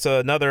trades. It's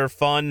another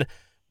fun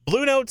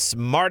Bluenotes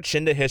March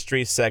into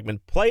History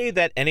segment. Play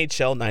that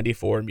NHL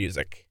 94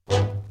 music.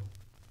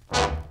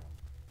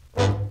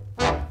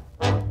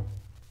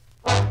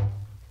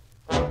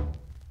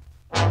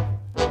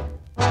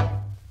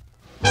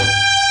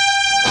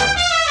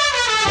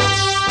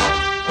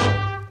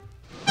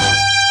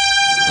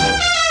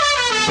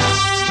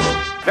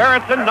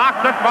 Berenson knocks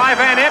it by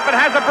Van Impe and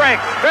has a break.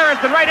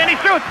 Berenson right in, he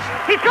shoots.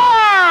 He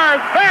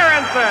scores!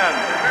 Berenson!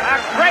 A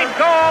great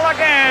goal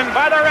again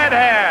by the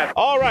Redhead.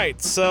 All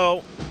right,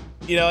 so,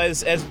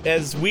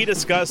 as we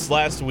discussed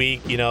last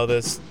week,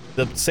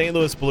 the St.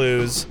 Louis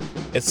Blues,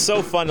 it's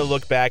so fun to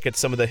look back at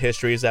some of the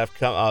histories that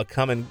have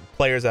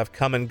players that have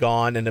come and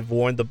gone and have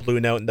worn the Blue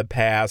Note in the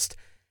past.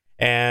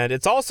 And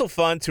it's also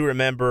fun to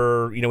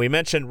remember, we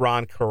mentioned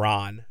Ron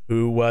Caron,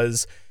 who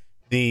was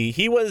the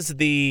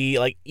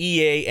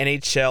EA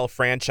NHL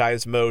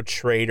franchise mode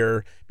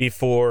trader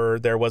before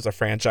there was a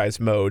franchise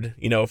mode,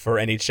 for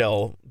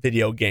NHL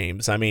video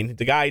games. I mean,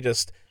 the guy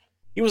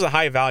he was a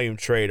high volume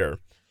trader.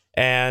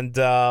 And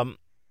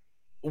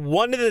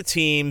one of the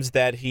teams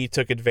that he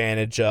took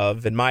advantage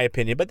of, in my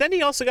opinion, but then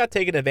he also got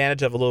taken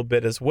advantage of a little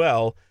bit as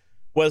well,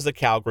 was the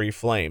Calgary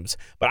Flames.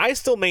 But I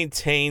still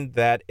maintain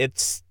that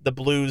the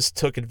Blues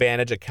took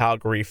advantage of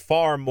Calgary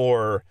far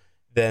more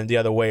than the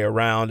other way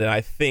around, and I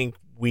think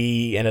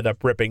we ended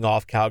up ripping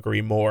off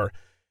Calgary more.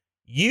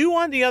 You,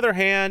 on the other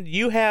hand,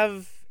 you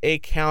have a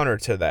counter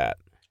to that.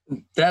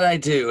 That I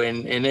do,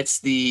 and it's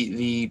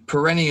the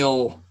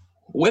perennial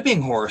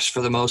whipping horse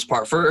for the most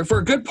part for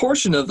a good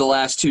portion of the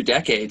last 2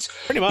 decades.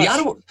 Pretty much.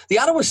 The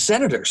Ottawa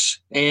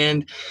Senators,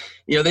 and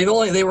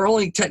they were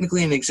only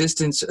technically in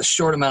existence a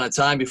short amount of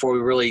time before we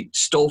really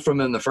stole from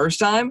them the first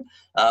time.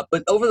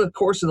 But over the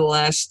course of the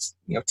last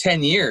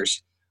 10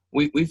 years,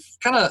 we've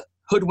kind of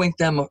hoodwinked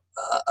them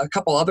a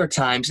couple other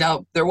times.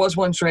 Now, there was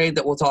one trade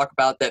that we'll talk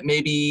about that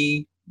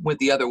maybe went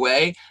the other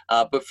way,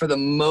 but for the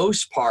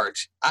most part,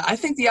 I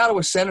think the Ottawa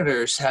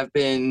Senators have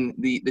been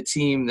the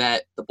team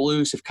that the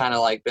Blues have kind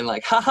of been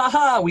like, ha ha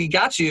ha, we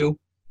got you.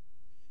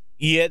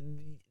 Yeah,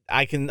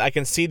 I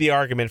can see the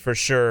argument for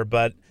sure,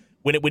 but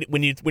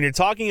when you're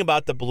talking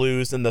about the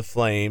Blues and the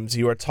Flames,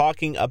 you are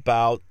talking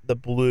about the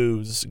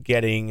Blues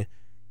getting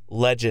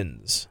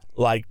legends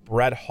like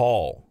Brett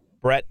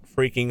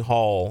freaking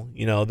Hall,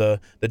 the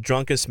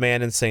drunkest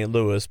man in St.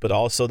 Louis, but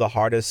also the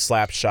hardest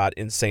slap shot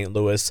in St.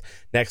 Louis,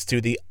 next to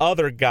the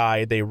other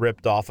guy they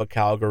ripped off of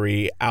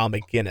Calgary, Al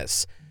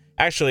McGinnis.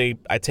 Actually,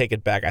 I take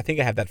it back. I think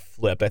I have that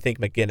flipped. I think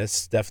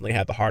McGinnis definitely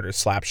had the harder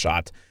slap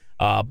shot.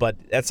 But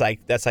that's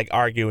like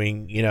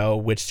arguing,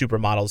 which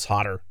supermodel's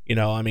hotter.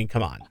 I mean,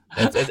 come on.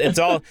 It's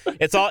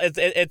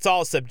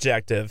all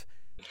subjective.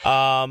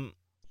 And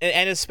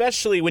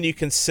especially when you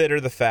consider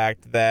the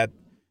fact that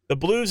the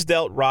Blues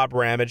dealt Rob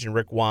Ramage and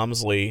Rick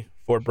Wamsley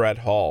for Brett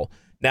Hall.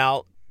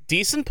 Now,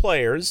 decent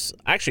players,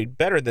 actually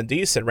better than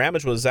decent.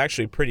 Ramage was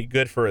actually pretty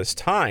good for his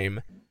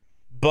time,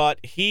 but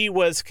he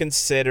was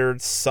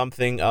considered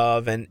something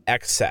of an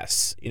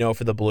excess,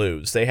 for the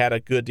Blues. They had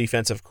a good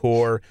defensive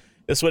core.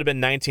 This would have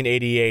been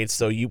 1988,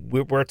 so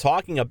we're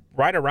talking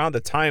right around the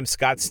time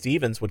Scott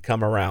Stevens would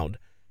come around,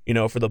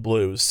 for the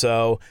Blues.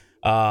 So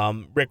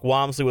Rick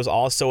Wamsley was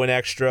also an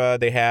extra.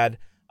 They had,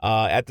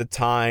 at the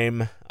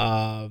time...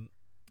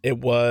 It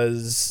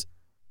was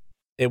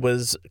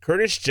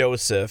Curtis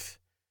Joseph,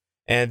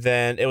 and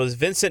then it was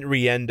Vincent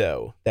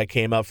Riendo that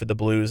came up for the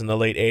Blues in the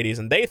late 80s,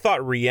 and they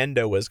thought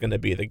Riendo was going to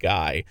be the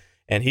guy,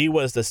 and he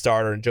was the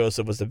starter, and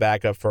Joseph was the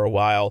backup for a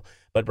while.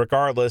 But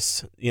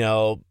regardless,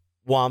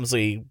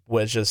 Wamsley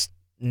was just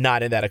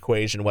not in that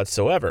equation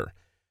whatsoever.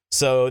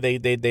 So they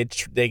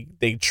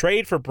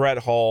trade for Brett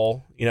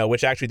Hall,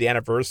 which actually the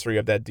anniversary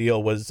of that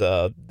deal was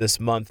this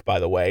month, by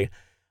the way.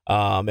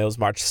 It was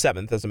March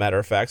 7th, as a matter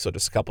of fact, so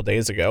just a couple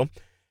days ago.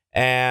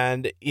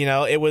 And,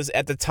 it was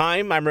at the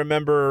time, I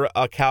remember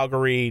a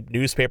Calgary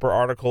newspaper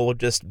article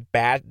just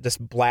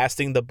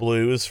blasting the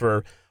Blues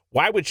for,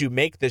 why would you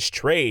make this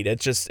trade?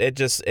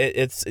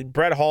 It's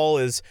Brett Hall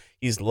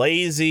he's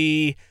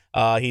lazy.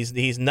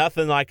 He's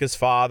nothing like his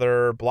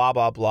father, blah,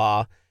 blah,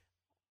 blah.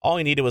 All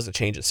he needed was a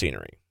change of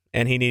scenery,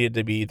 and he needed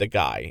to be the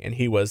guy, and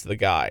he was the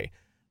guy.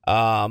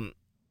 And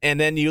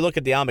then you look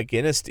at the Al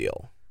McGinnis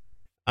deal.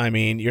 I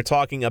mean, you're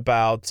talking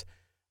about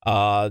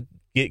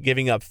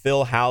giving up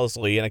Phil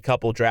Housley and a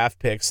couple draft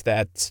picks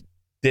that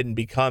didn't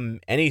become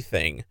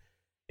anything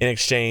in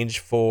exchange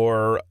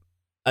for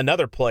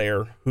another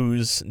player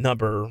whose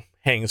number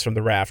hangs from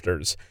the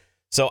rafters.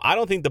 So I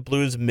don't think the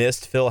Blues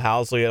missed Phil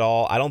Housley at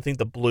all. I don't think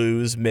the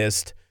Blues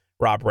missed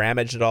Rob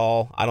Ramage at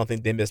all. I don't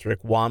think they missed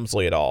Rick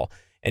Wamsley at all.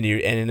 And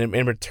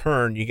in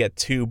return, you get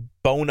two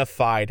bona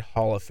fide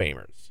Hall of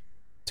Famers.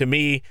 To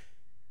me,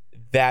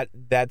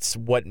 that's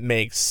what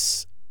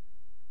makes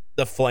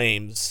the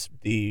Flames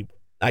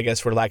I guess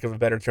for lack of a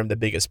better term, the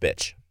biggest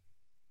bitch.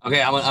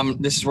 Okay,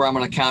 this is where I'm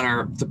going to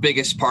counter the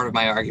biggest part of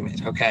my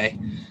argument. Okay.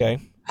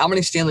 How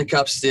many Stanley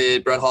Cups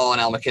did Brett Hall and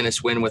Al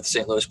MacInnis win with the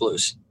St. Louis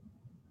Blues?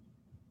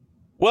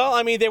 Well,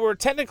 I mean, they were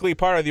technically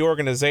part of the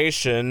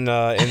organization in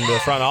the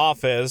front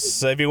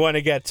office. If you want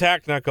to get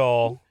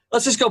technical,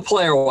 let's just go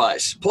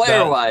player-wise.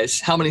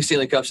 Player-wise, how many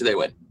Stanley Cups did they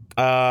win?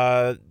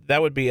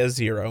 That would be a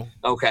 0.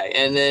 Okay,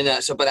 and then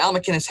but Al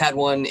MacInnis had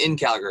one in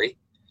Calgary,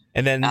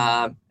 and then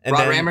Rob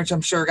Ramage,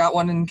 I'm sure, got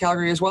one in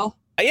Calgary as well.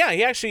 Yeah,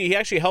 he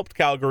actually helped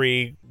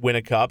Calgary win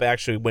a cup.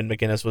 Actually, when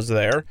MacInnis was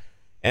there,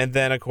 and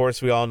then of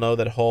course we all know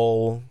that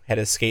Hull had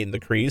his skate in the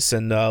crease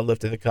and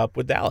lifted the cup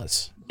with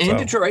Dallas. And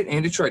Detroit.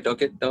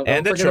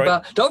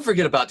 Don't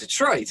forget about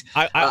Detroit.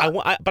 But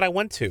I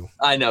want to.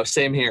 I know.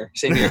 Same here.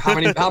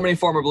 How many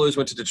former Blues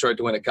went to Detroit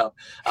to win a cup?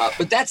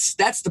 But that's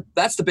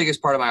the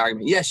biggest part of my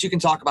argument. Yes, you can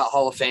talk about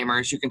Hall of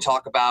Famers. You can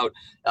talk about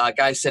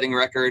guys setting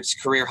records,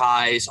 career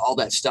highs, all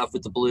that stuff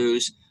with the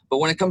Blues. But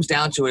when it comes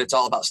down to it, it's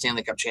all about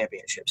Stanley Cup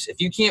championships. If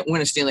you can't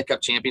win a Stanley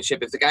Cup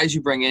championship, if the guys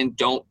you bring in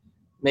don't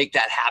make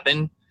that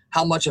happen,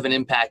 how much of an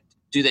impact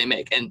do they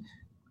make? And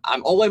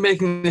I'm only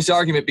making this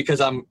argument because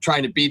I'm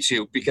trying to beat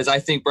you, because I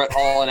think Brett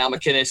Hall and Al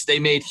MacInnis, they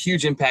made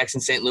huge impacts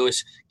in St.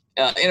 Louis.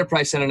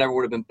 Enterprise Center never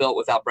would have been built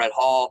without Brett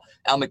Hall.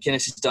 Al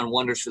MacInnis has done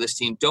wonders for this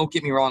team. Don't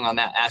get me wrong on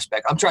that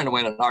aspect. I'm trying to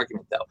win an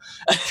argument, though.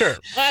 Sure,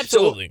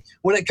 absolutely. So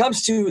when it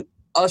comes to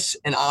us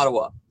in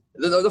Ottawa,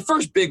 the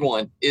first big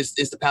one is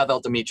the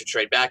Pavel Demitra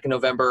trade back in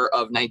November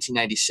of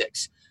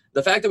 1996.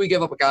 The fact that we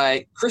gave up a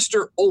guy,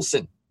 Krister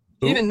Olsson.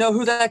 You even know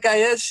who that guy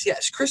is?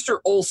 Yes, Krister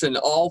Olsson,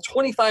 all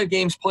 25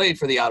 games played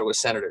for the Ottawa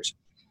Senators.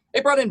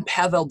 They brought in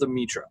Pavel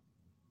Demitra.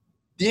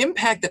 The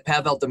impact that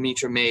Pavel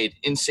Demitra made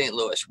in St.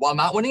 Louis, while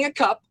not winning a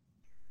cup,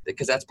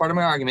 because that's part of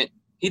my argument,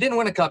 he didn't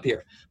win a cup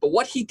here. But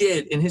what he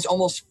did in his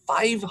almost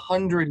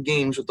 500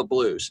 games with the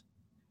Blues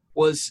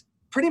was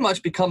pretty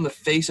much become the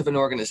face of an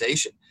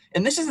organization.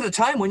 And this is at a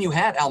time when you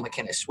had Al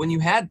MacInnis, when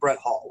you had Brett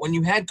Hall, when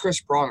you had Chris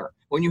Pronger,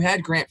 when you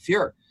had Grant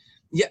Fuhr.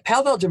 Yet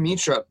Pavel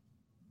Demitra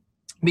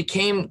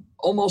became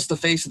almost the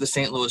face of the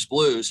St. Louis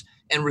Blues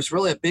and was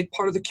really a big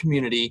part of the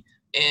community.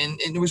 And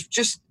it was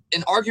just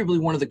arguably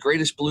one of the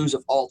greatest Blues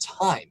of all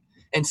time,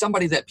 and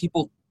somebody that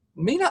people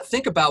may not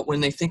think about when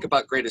they think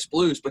about greatest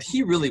Blues, but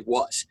he really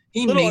was.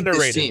 He made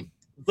this team.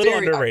 Little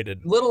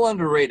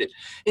underrated.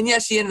 And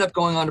yes, he ended up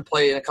going on to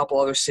play in a couple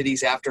other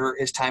cities after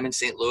his time in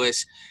St.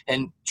 Louis,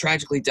 and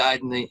tragically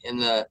died in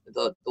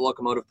the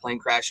locomotive plane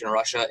crash in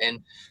Russia.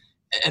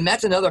 And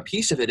that's another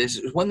piece of it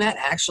is when that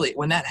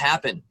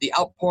happened, the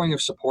outpouring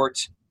of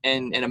support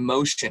and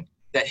emotion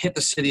that hit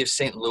the city of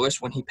St.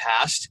 Louis when he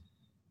passed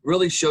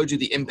really showed you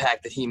the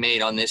impact that he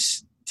made on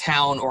this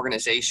town,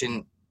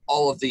 organization,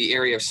 all of the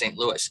area of St.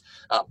 Louis.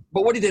 But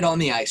what he did on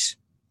the ice,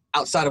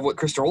 outside of what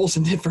Krister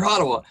Olsson did for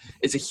Ottawa,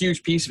 is a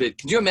huge piece of it.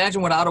 Could you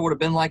imagine what Ottawa would have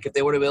been like if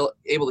they would have been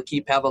able to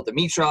keep Pavel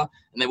Demitra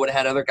and they would have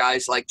had other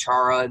guys like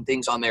Chara and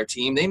things on their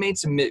team? They made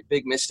some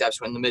big missteps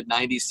in the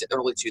mid-'90s to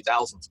early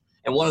 2000s,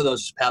 and one of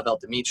those was Pavel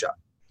Demitra.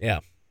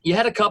 Yeah. You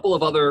had a couple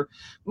of other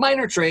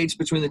minor trades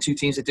between the two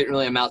teams that didn't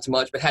really amount to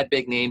much, but had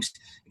big names.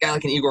 A guy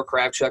like an Igor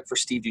Kravchuk for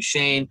Steve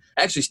Duchesne.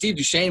 Actually, Steve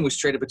Duchesne was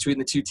traded between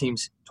the two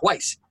teams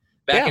twice,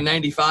 back in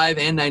 95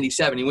 and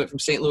 97. He went from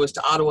St. Louis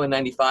to Ottawa in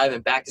 95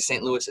 and back to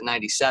St. Louis in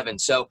 97.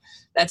 So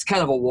that's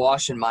kind of a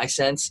wash in my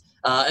sense.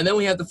 And then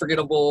we have the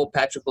forgettable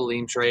Patrick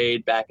Lalime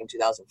trade back in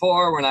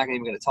 2004. We're not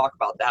even going to talk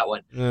about that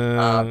one.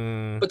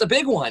 But the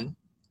big one,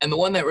 and the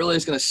one that really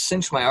is going to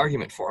cinch my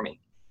argument for me,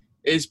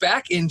 is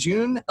back in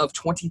June of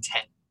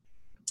 2010.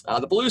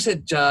 The Blues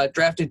had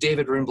drafted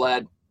David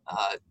Rundblad,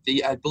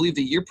 I believe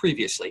the year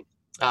previously.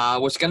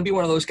 Was going to be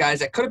one of those guys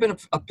that could have been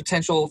a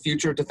potential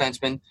future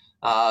defenseman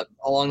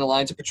along the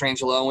lines of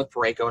Pietrangelo and with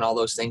Parayko and all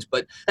those things,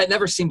 but that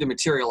never seemed to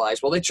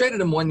materialize. Well, they traded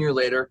him 1 year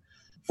later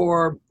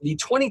for the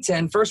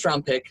 2010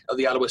 first-round pick of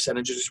the Ottawa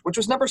Senators, which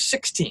was number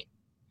 16.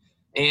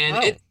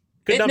 And it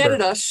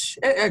netted us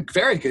a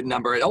very good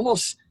number. It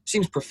almost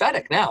seems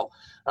prophetic now.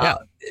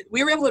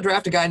 We were able to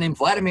draft a guy named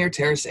Vladimir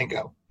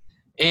Tarasenko.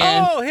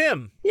 And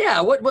him. Yeah,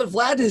 what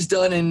Vlad has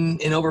done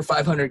in over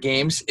 500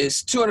 games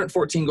is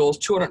 214 goals,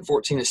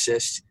 214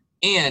 assists,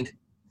 and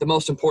the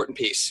most important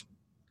piece,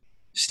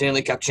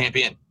 Stanley Cup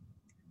champion.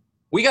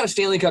 We got a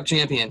Stanley Cup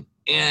champion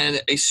and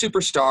a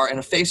superstar and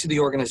a face of the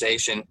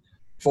organization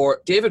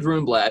for David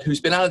Rundblad, who's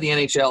been out of the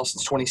NHL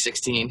since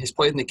 2016, has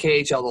played in the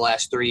KHL the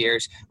last 3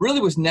 years, really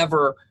was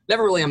never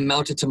really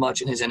amounted to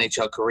much in his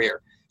NHL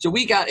career. So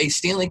we got a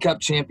Stanley Cup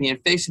champion,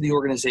 face of the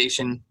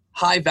organization,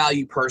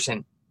 high-value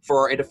person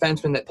for a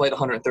defenseman that played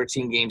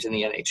 113 games in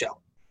the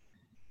NHL.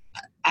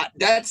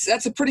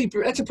 That's a pretty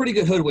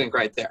good hoodwink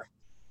right there.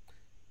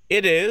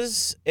 It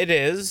is,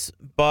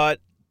 but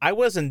I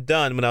wasn't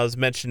done when I was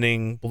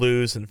mentioning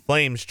Blues and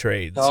Flames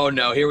trades. Oh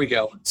no, here we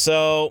go.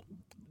 So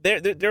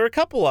there are a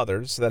couple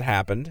others that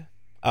happened.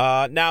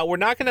 Now we're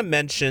not going to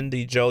mention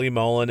the Joey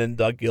Mullen and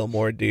Doug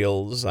Gilmour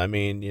deals. I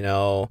mean, they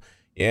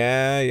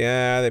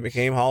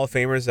became Hall of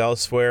Famers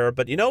elsewhere,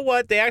 but you know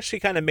what? They actually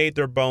kind of made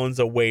their bones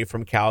away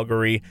from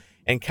Calgary,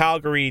 and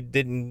Calgary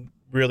didn't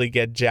really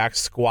get jack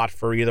squat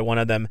for either one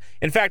of them.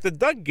 In fact, the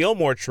Doug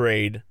Gilmour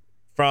trade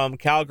from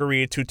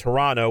Calgary to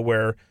Toronto,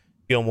 where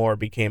Gilmour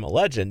became a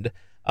legend,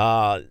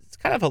 it's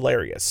kind of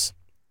hilarious.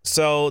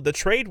 So the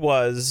trade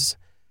was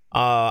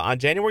on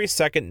January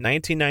 2nd,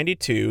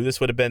 1992. This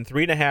would have been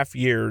 3.5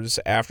 years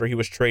after he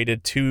was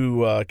traded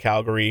to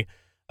Calgary.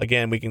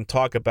 Again, we can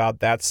talk about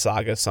that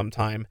saga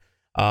sometime.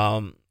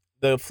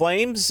 The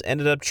Flames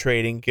ended up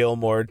trading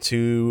Gilmour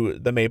to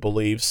the Maple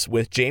Leafs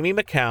with Jamie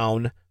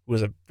McCown, who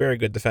was a very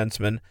good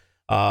defenseman.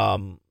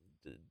 Not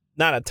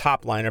a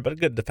top liner, but a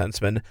good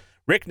defenseman.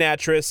 Rick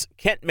Natras,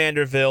 Kent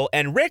Manderville,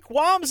 and Rick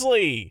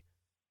Wamsley,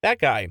 that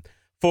guy,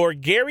 for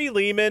Gary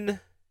Lehman,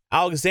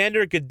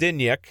 Alexander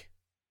Godinnik,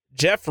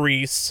 Jeff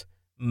Reese,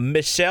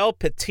 Michel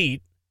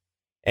Petit,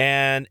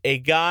 and a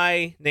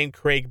guy named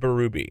Craig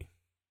Berube.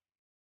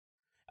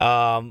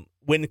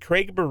 When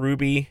Craig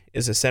Berube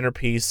is a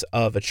centerpiece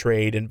of a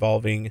trade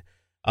involving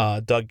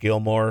Doug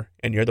Gilmour,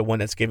 and you're the one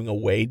that's giving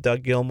away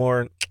Doug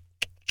Gilmour,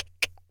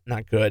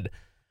 not good.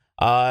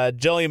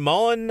 Joey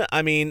Mullen,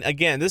 I mean,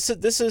 again, this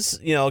is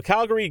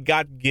Calgary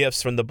got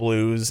gifts from the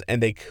Blues,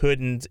 and they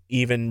couldn't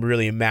even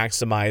really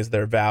maximize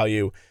their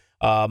value.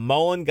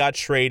 Mullen got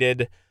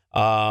traded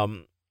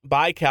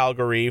by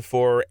Calgary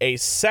for a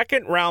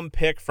second-round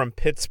pick from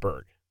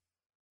Pittsburgh,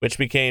 which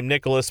became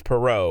Nicholas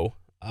Perreault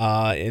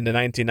in the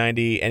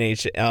 1990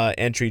 NHL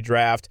entry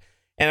draft.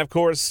 And, of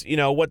course,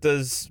 what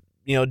does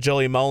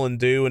Joey Mullen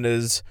do in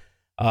his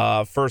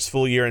first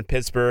full year in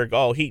Pittsburgh?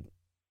 Oh, he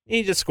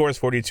just scores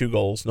 42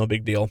 goals. No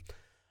big deal.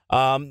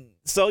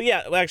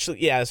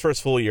 His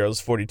first full year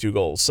was 42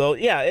 goals. So,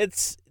 yeah,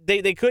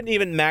 they couldn't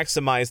even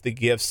maximize the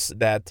gifts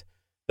that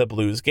the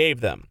Blues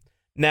gave them.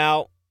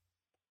 Now,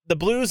 the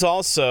Blues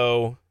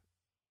also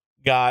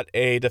got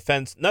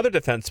another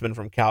defenseman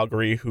from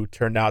Calgary who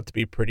turned out to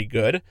be pretty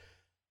good.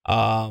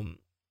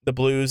 The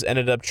Blues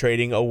ended up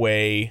trading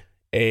away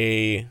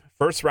a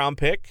first-round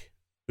pick,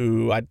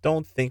 who I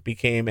don't think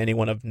became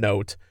anyone of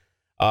note,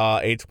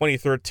 a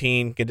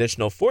 2013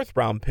 conditional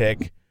fourth-round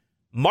pick,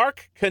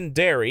 Mark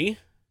Kandari,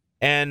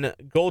 and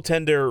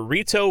goaltender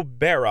Rito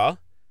Berra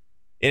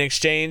in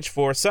exchange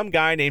for some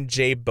guy named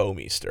Jay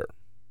Bouwmeester,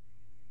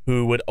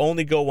 who would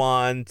only go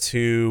on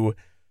to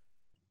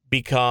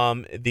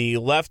become the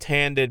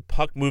left-handed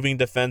puck-moving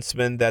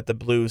defenseman that the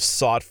Blues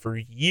sought for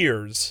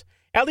years,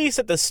 at least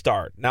at the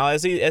start. Now,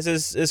 as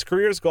his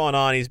career's gone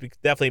on, he's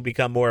definitely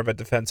become more of a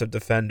defensive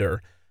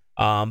defender.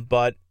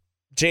 But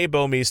Jay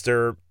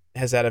Bouwmeester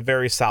has had a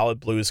very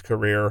solid Blues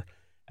career,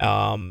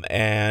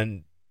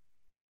 and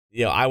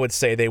I would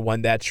say they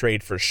won that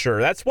trade for sure.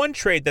 That's one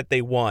trade that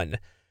they won.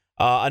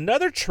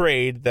 Another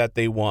trade that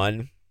they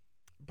won,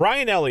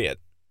 Brian Elliott.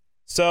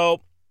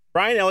 So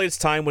Brian Elliott's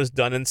time was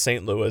done in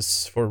St.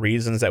 Louis for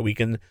reasons that we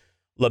can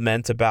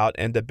lament about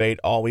and debate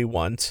all we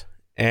want.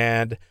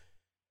 And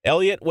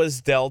Elliott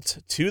was dealt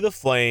to the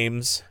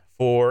Flames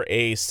for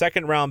a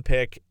second-round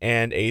pick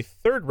and a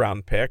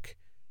third-round pick.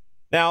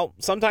 Now,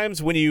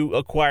 sometimes when you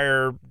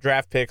acquire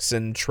draft picks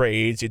and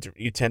trades,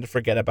 you tend to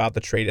forget about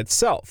the trade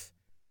itself.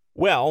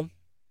 Well,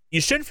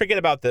 you shouldn't forget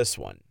about this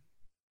one,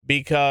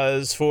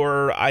 because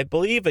for, I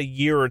believe, a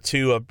year or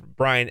two of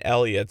Brian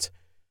Elliott,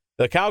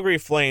 the Calgary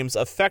Flames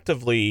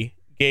effectively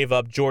gave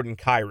up Jordan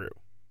Kyrou.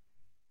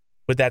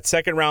 With that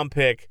second-round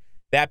pick,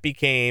 that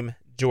became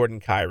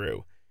Jordan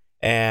Kyrou.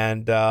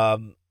 And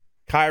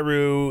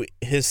Kyrou,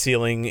 his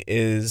ceiling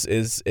is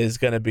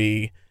going to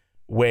be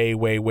way,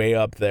 way, way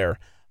up there.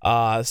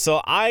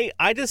 So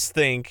I just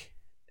think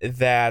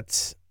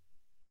that,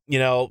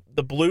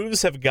 the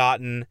Blues have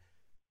gotten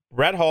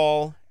Brett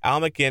Hull,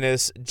 Al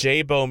MacInnis,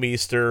 Jay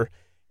Bouwmeester,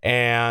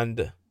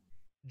 and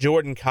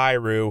Jordan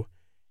Kyrou,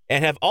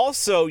 and have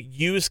also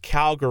used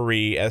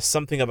Calgary as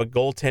something of a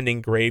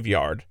goaltending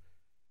graveyard,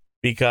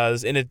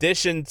 because in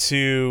addition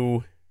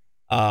to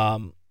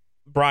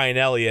Brian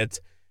Elliott,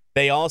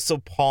 they also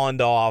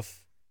pawned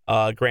off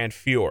Grant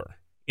Fuhr.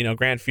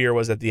 Grant Fuhr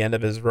was at the end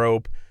of his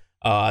rope.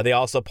 They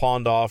also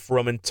pawned off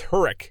Roman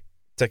Turek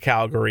to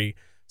Calgary.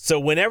 So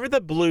whenever the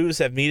Blues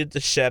have needed to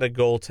shed a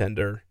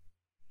goaltender,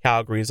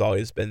 Calgary's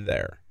always been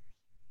there.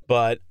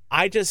 But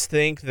I just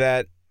think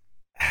that,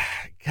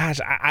 gosh,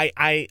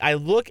 I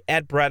look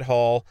at Brett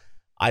Hull,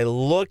 I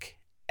look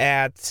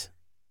at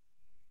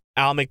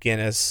Al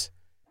MacInnis,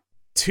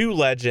 two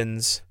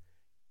legends,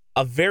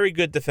 a very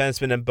good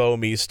defenseman in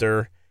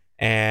Bouwmeester,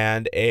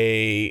 and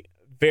a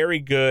very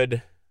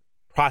good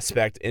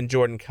prospect in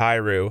Jordan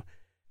Kyrou.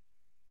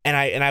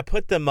 And I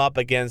put them up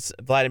against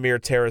Vladimir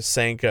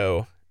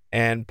Tarasenko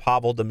and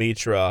Pavel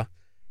Demitra.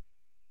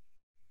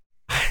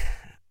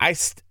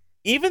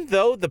 Even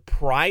though the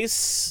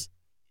price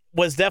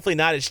was definitely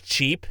not as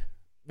cheap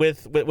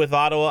with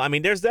Ottawa. I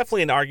mean, there's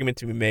definitely an argument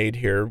to be made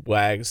here,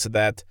 Wags,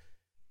 that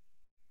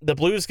the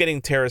Blues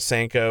getting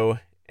Tarasenko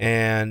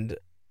and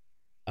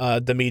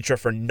Dimitra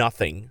for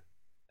nothing,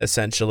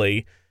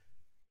 essentially,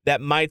 that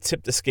might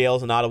tip the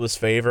scales in Ottawa's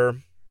favor.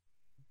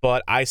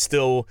 But I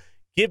still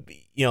give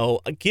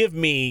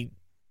me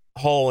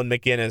Hull and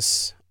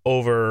McGinnis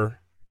over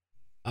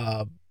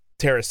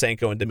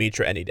Tarasenko and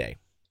Dimitra any day.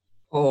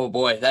 Oh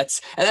boy,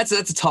 that's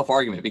a tough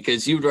argument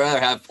because you'd rather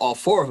have all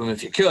four of them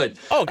if you could.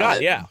 Oh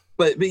God, yeah.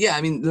 But yeah,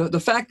 I mean the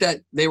fact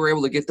that they were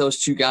able to get those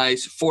two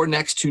guys for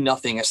next to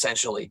nothing,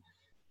 essentially,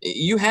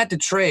 you had to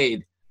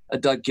trade a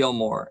Doug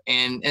Gilmour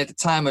and at the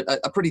time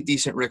a pretty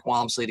decent Rick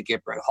Walmsley to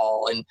get Brett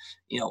Hall, and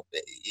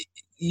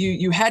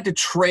you had to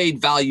trade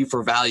value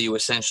for value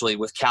essentially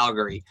with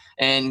Calgary,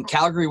 and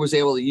Calgary was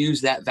able to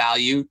use that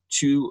value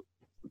to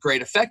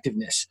great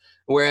effectiveness,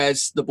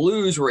 whereas the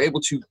Blues were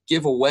able to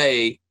give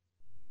away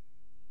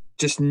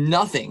just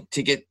nothing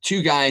to get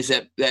two guys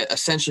that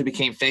essentially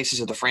became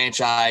faces of the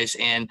franchise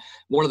and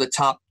one of the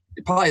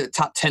probably the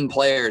top 10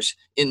 players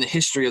in the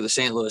history of the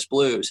St. Louis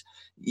Blues.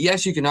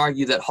 Yes, you can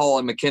argue that Hall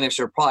and McInnes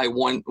are probably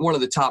one of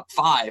the top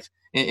 5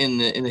 in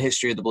the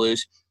history of the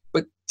Blues,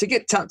 but to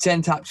get top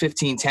 10, top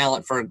 15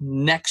 talent for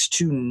next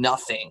to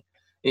nothing,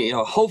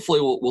 hopefully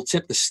we'll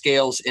tip the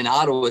scales in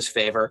Ottawa's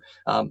favor.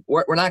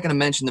 We're not going to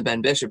mention the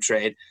Ben Bishop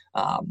trade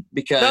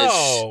because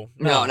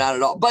no, not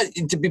at all. But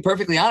to be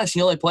perfectly honest,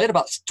 he only played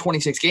about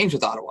 26 games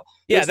with Ottawa.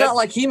 Yeah, it's not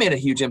like he made a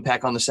huge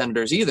impact on the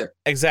Senators either.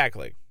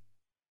 Exactly.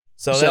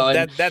 So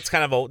that's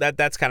kind of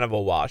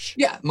a wash.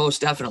 Yeah,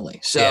 most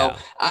definitely. So yeah.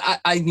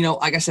 I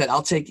like I said,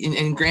 I'll take.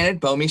 And granted,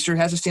 Bouwmeester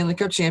has a Stanley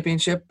Cup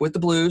championship with the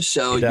Blues,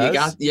 so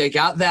you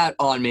got that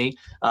on me.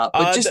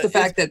 But just the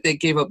fact that they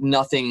gave up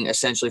nothing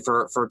essentially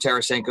for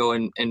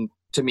Tarasenko and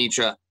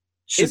Dimitra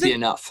should be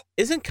enough.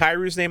 Isn't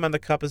Kairu's name on the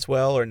cup as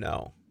well, or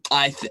no?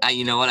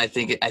 You know what? I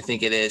think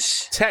it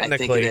is.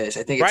 Technically, I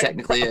think it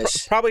technically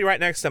is. Probably right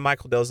next to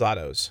Michael Del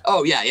Zotto's.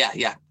 Oh yeah.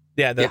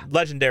 Yeah, the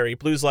legendary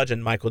Blues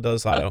legend Michael Del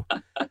Zotto.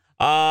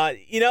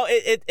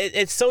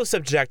 It's so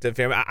subjective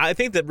here. I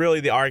think that really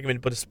the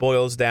argument just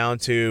boils down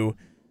to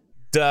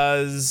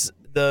does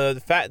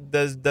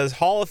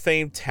Hall of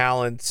Fame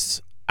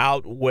talents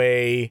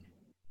outweigh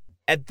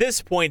at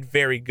this point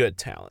very good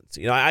talents?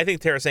 I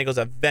think Tarasenko's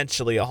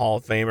eventually a Hall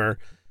of Famer,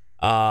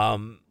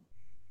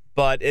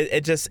 but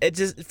it just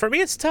for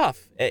me it's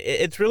tough.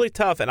 It's really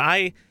tough,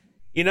 and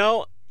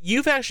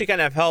you've actually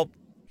kind of helped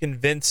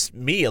convince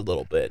me a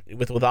little bit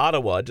with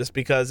Ottawa, just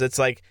because it's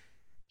like,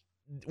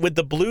 with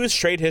the Blues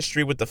trade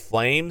history with the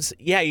Flames,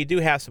 yeah, you do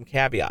have some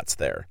caveats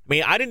there. I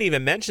mean, I didn't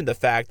even mention the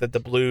fact that the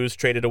Blues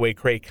traded away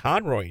Craig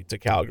Conroy to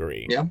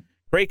Calgary. Yeah.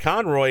 Craig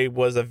Conroy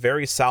was a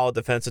very solid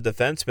defensive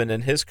defenseman,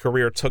 and his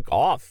career took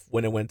off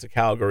when it went to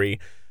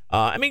Calgary.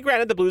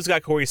 Granted, the Blues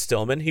got Corey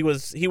Stillman. He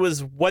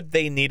was what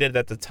they needed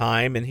at the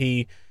time, and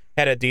he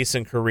had a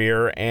decent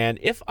career. And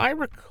if I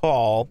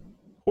recall,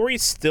 Corey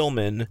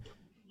Stillman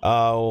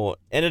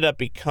ended up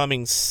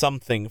becoming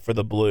something for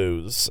the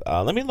Blues.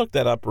 Let me look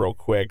that up real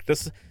quick.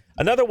 Just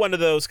another one of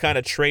those kind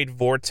of trade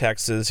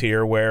vortexes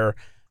here where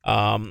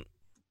the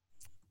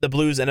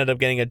Blues ended up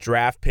getting a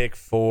draft pick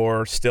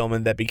for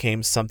Stillman that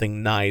became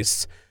something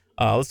nice.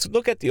 Let's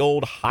look at the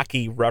old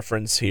hockey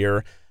reference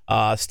here.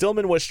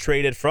 Stillman was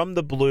traded from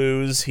the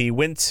Blues. He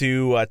went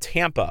to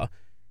Tampa,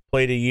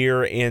 played a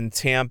year in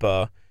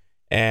Tampa,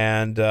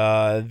 and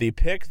the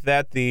pick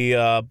that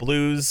the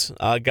Blues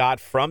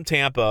got from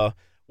Tampa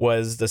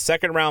was the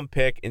second-round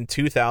pick in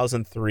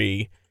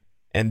 2003,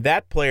 and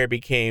that player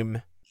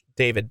became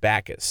David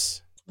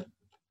Backes.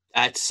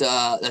 That's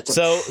a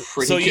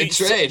pretty good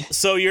trade.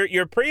 So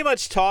you're pretty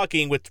much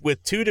talking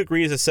with 2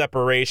 degrees of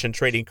separation,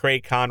 trading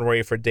Craig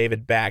Conroy for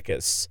David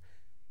Backes.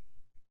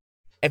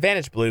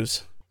 Advantage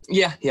Blues.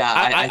 Yeah,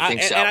 I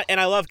think so. And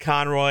I love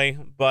Conroy,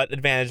 but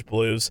advantage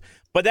Blues.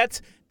 But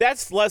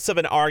that's less of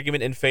an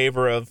argument in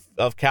favor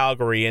of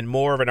Calgary and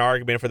more of an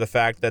argument for the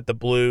fact that the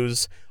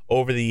Blues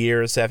over the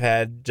years have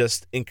had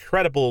just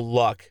incredible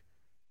luck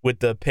with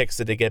the picks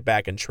that they get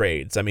back in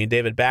trades. I mean,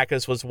 David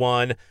Backes was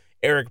one.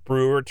 Eric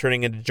Brewer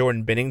turning into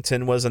Jordan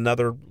Binnington was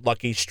another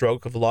lucky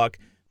stroke of luck.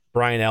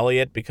 Brian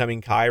Elliott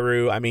becoming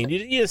Kairu. I mean,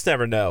 you just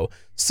never know.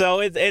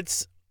 So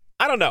it's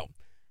I don't know.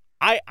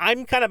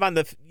 I'm kind of on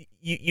the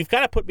you've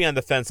kind of put me on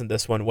the fence in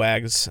this one,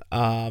 Wags.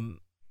 I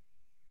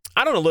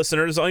don't know,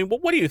 listeners. I mean,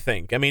 what do you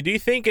think? I mean, do you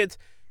think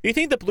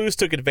the Blues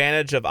took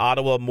advantage of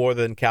Ottawa more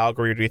than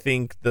Calgary, or do you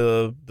think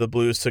the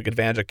Blues took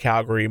advantage of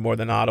Calgary more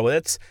than Ottawa?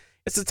 It's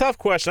a tough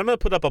question. I'm going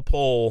to put up a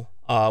poll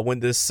when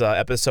this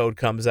episode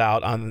comes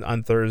out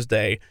on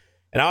Thursday,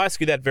 and I'll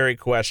ask you that very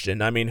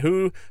question. I mean,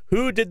 who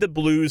did the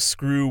Blues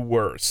screw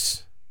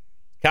worse,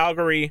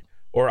 Calgary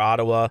or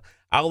Ottawa?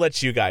 I'll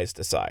let you guys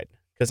decide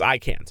because I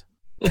can't.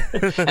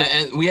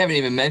 And we haven't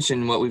even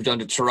mentioned what we've done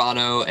to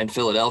Toronto and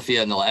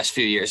Philadelphia in the last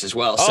few years as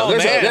well. So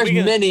there's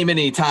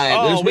many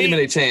times.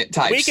 Many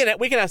types.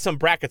 We can have some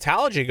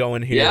bracketology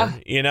going here. Yeah.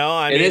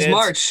 I mean, it is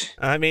March.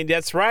 I mean,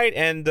 that's right.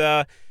 And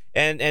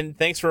And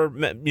thanks for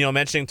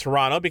mentioning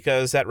Toronto,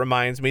 because that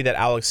reminds me that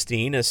Alex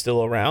Steen is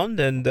still around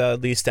and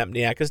Lee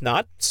Stempniak is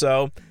not.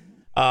 So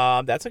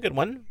that's a good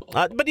one.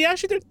 But yeah,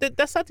 actually,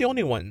 that's not the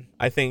only one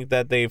I think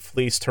that they've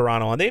fleeced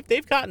Toronto on.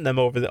 They've gotten them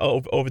over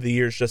the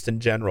years just in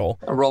general.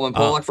 Roland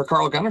Pollock for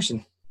Carl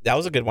Gunnarsson. That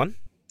was a good one.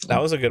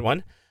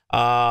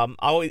 In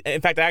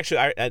fact,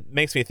 actually, it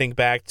makes me think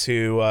back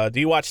to. Do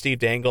you watch Steve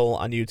Dangle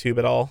on YouTube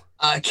at all?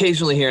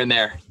 Occasionally here and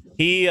there.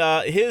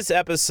 His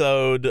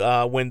episode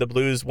when the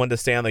Blues won the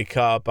Stanley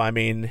Cup. I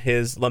mean,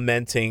 his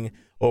lamenting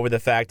over the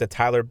fact that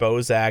Tyler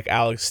Bozak,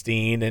 Alex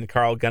Steen, and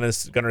Carl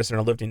Gunnarsson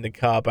are lifting the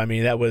cup. I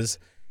mean, it was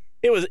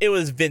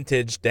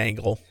vintage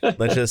Dangle.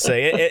 Let's just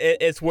say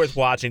it's worth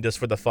watching just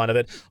for the fun of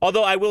it.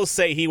 Although I will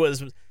say he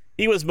was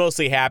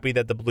mostly happy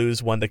that the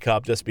Blues won the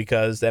cup, just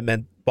because that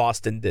meant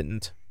Boston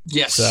didn't.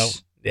 Yes. So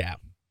yeah.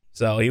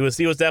 So he was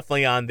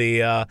definitely on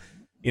the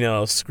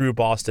screw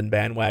Boston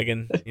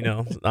bandwagon,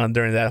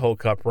 during that whole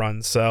cup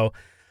run. So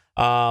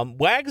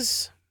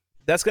Wags,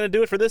 that's gonna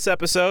do it for this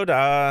episode.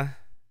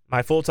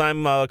 My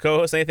full-time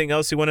co-host, anything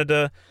else you wanted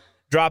to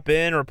drop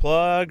in or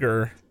plug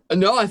or?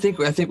 No, I think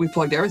we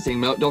plugged everything.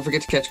 Don't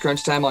forget to catch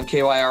Crunch Time on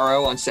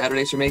KYRO on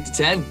Saturdays from 8 to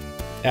 10.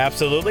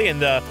 Absolutely,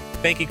 and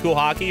thank you, Cool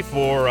Hockey,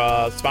 for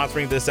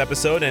sponsoring this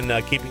episode and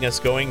keeping us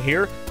going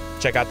here.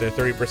 Check out their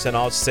 30%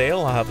 off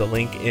sale. I'll have the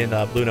link in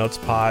Bluenotes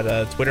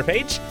Pod Twitter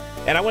page.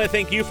 And I want to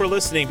thank you for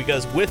listening,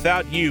 because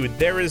without you,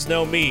 there is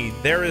no me,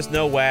 there is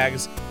no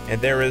Wags,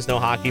 and there is no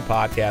Hockey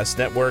Podcast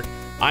Network.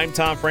 I'm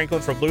Tom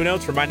Franklin from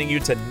Bluenotes, reminding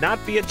you to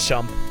not be a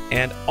chump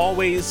and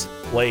always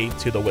play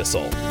to the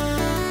whistle.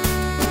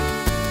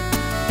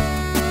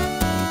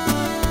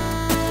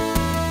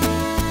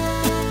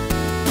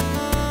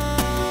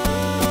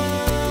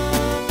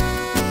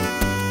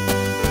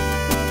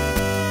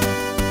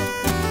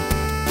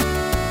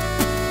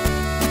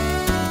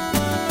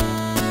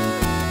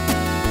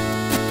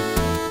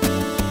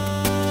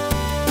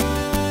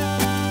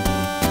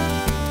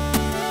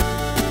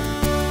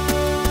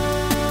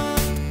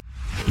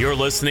 You're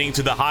listening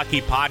to the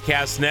Hockey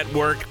Podcast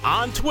Network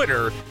on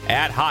Twitter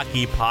at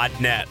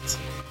HockeyPodNet.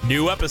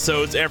 New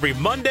episodes every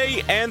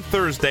Monday and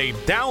Thursday.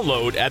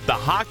 Download at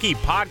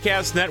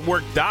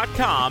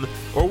thehockeypodcastnetwork.com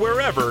or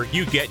wherever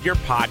you get your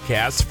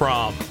podcasts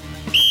from.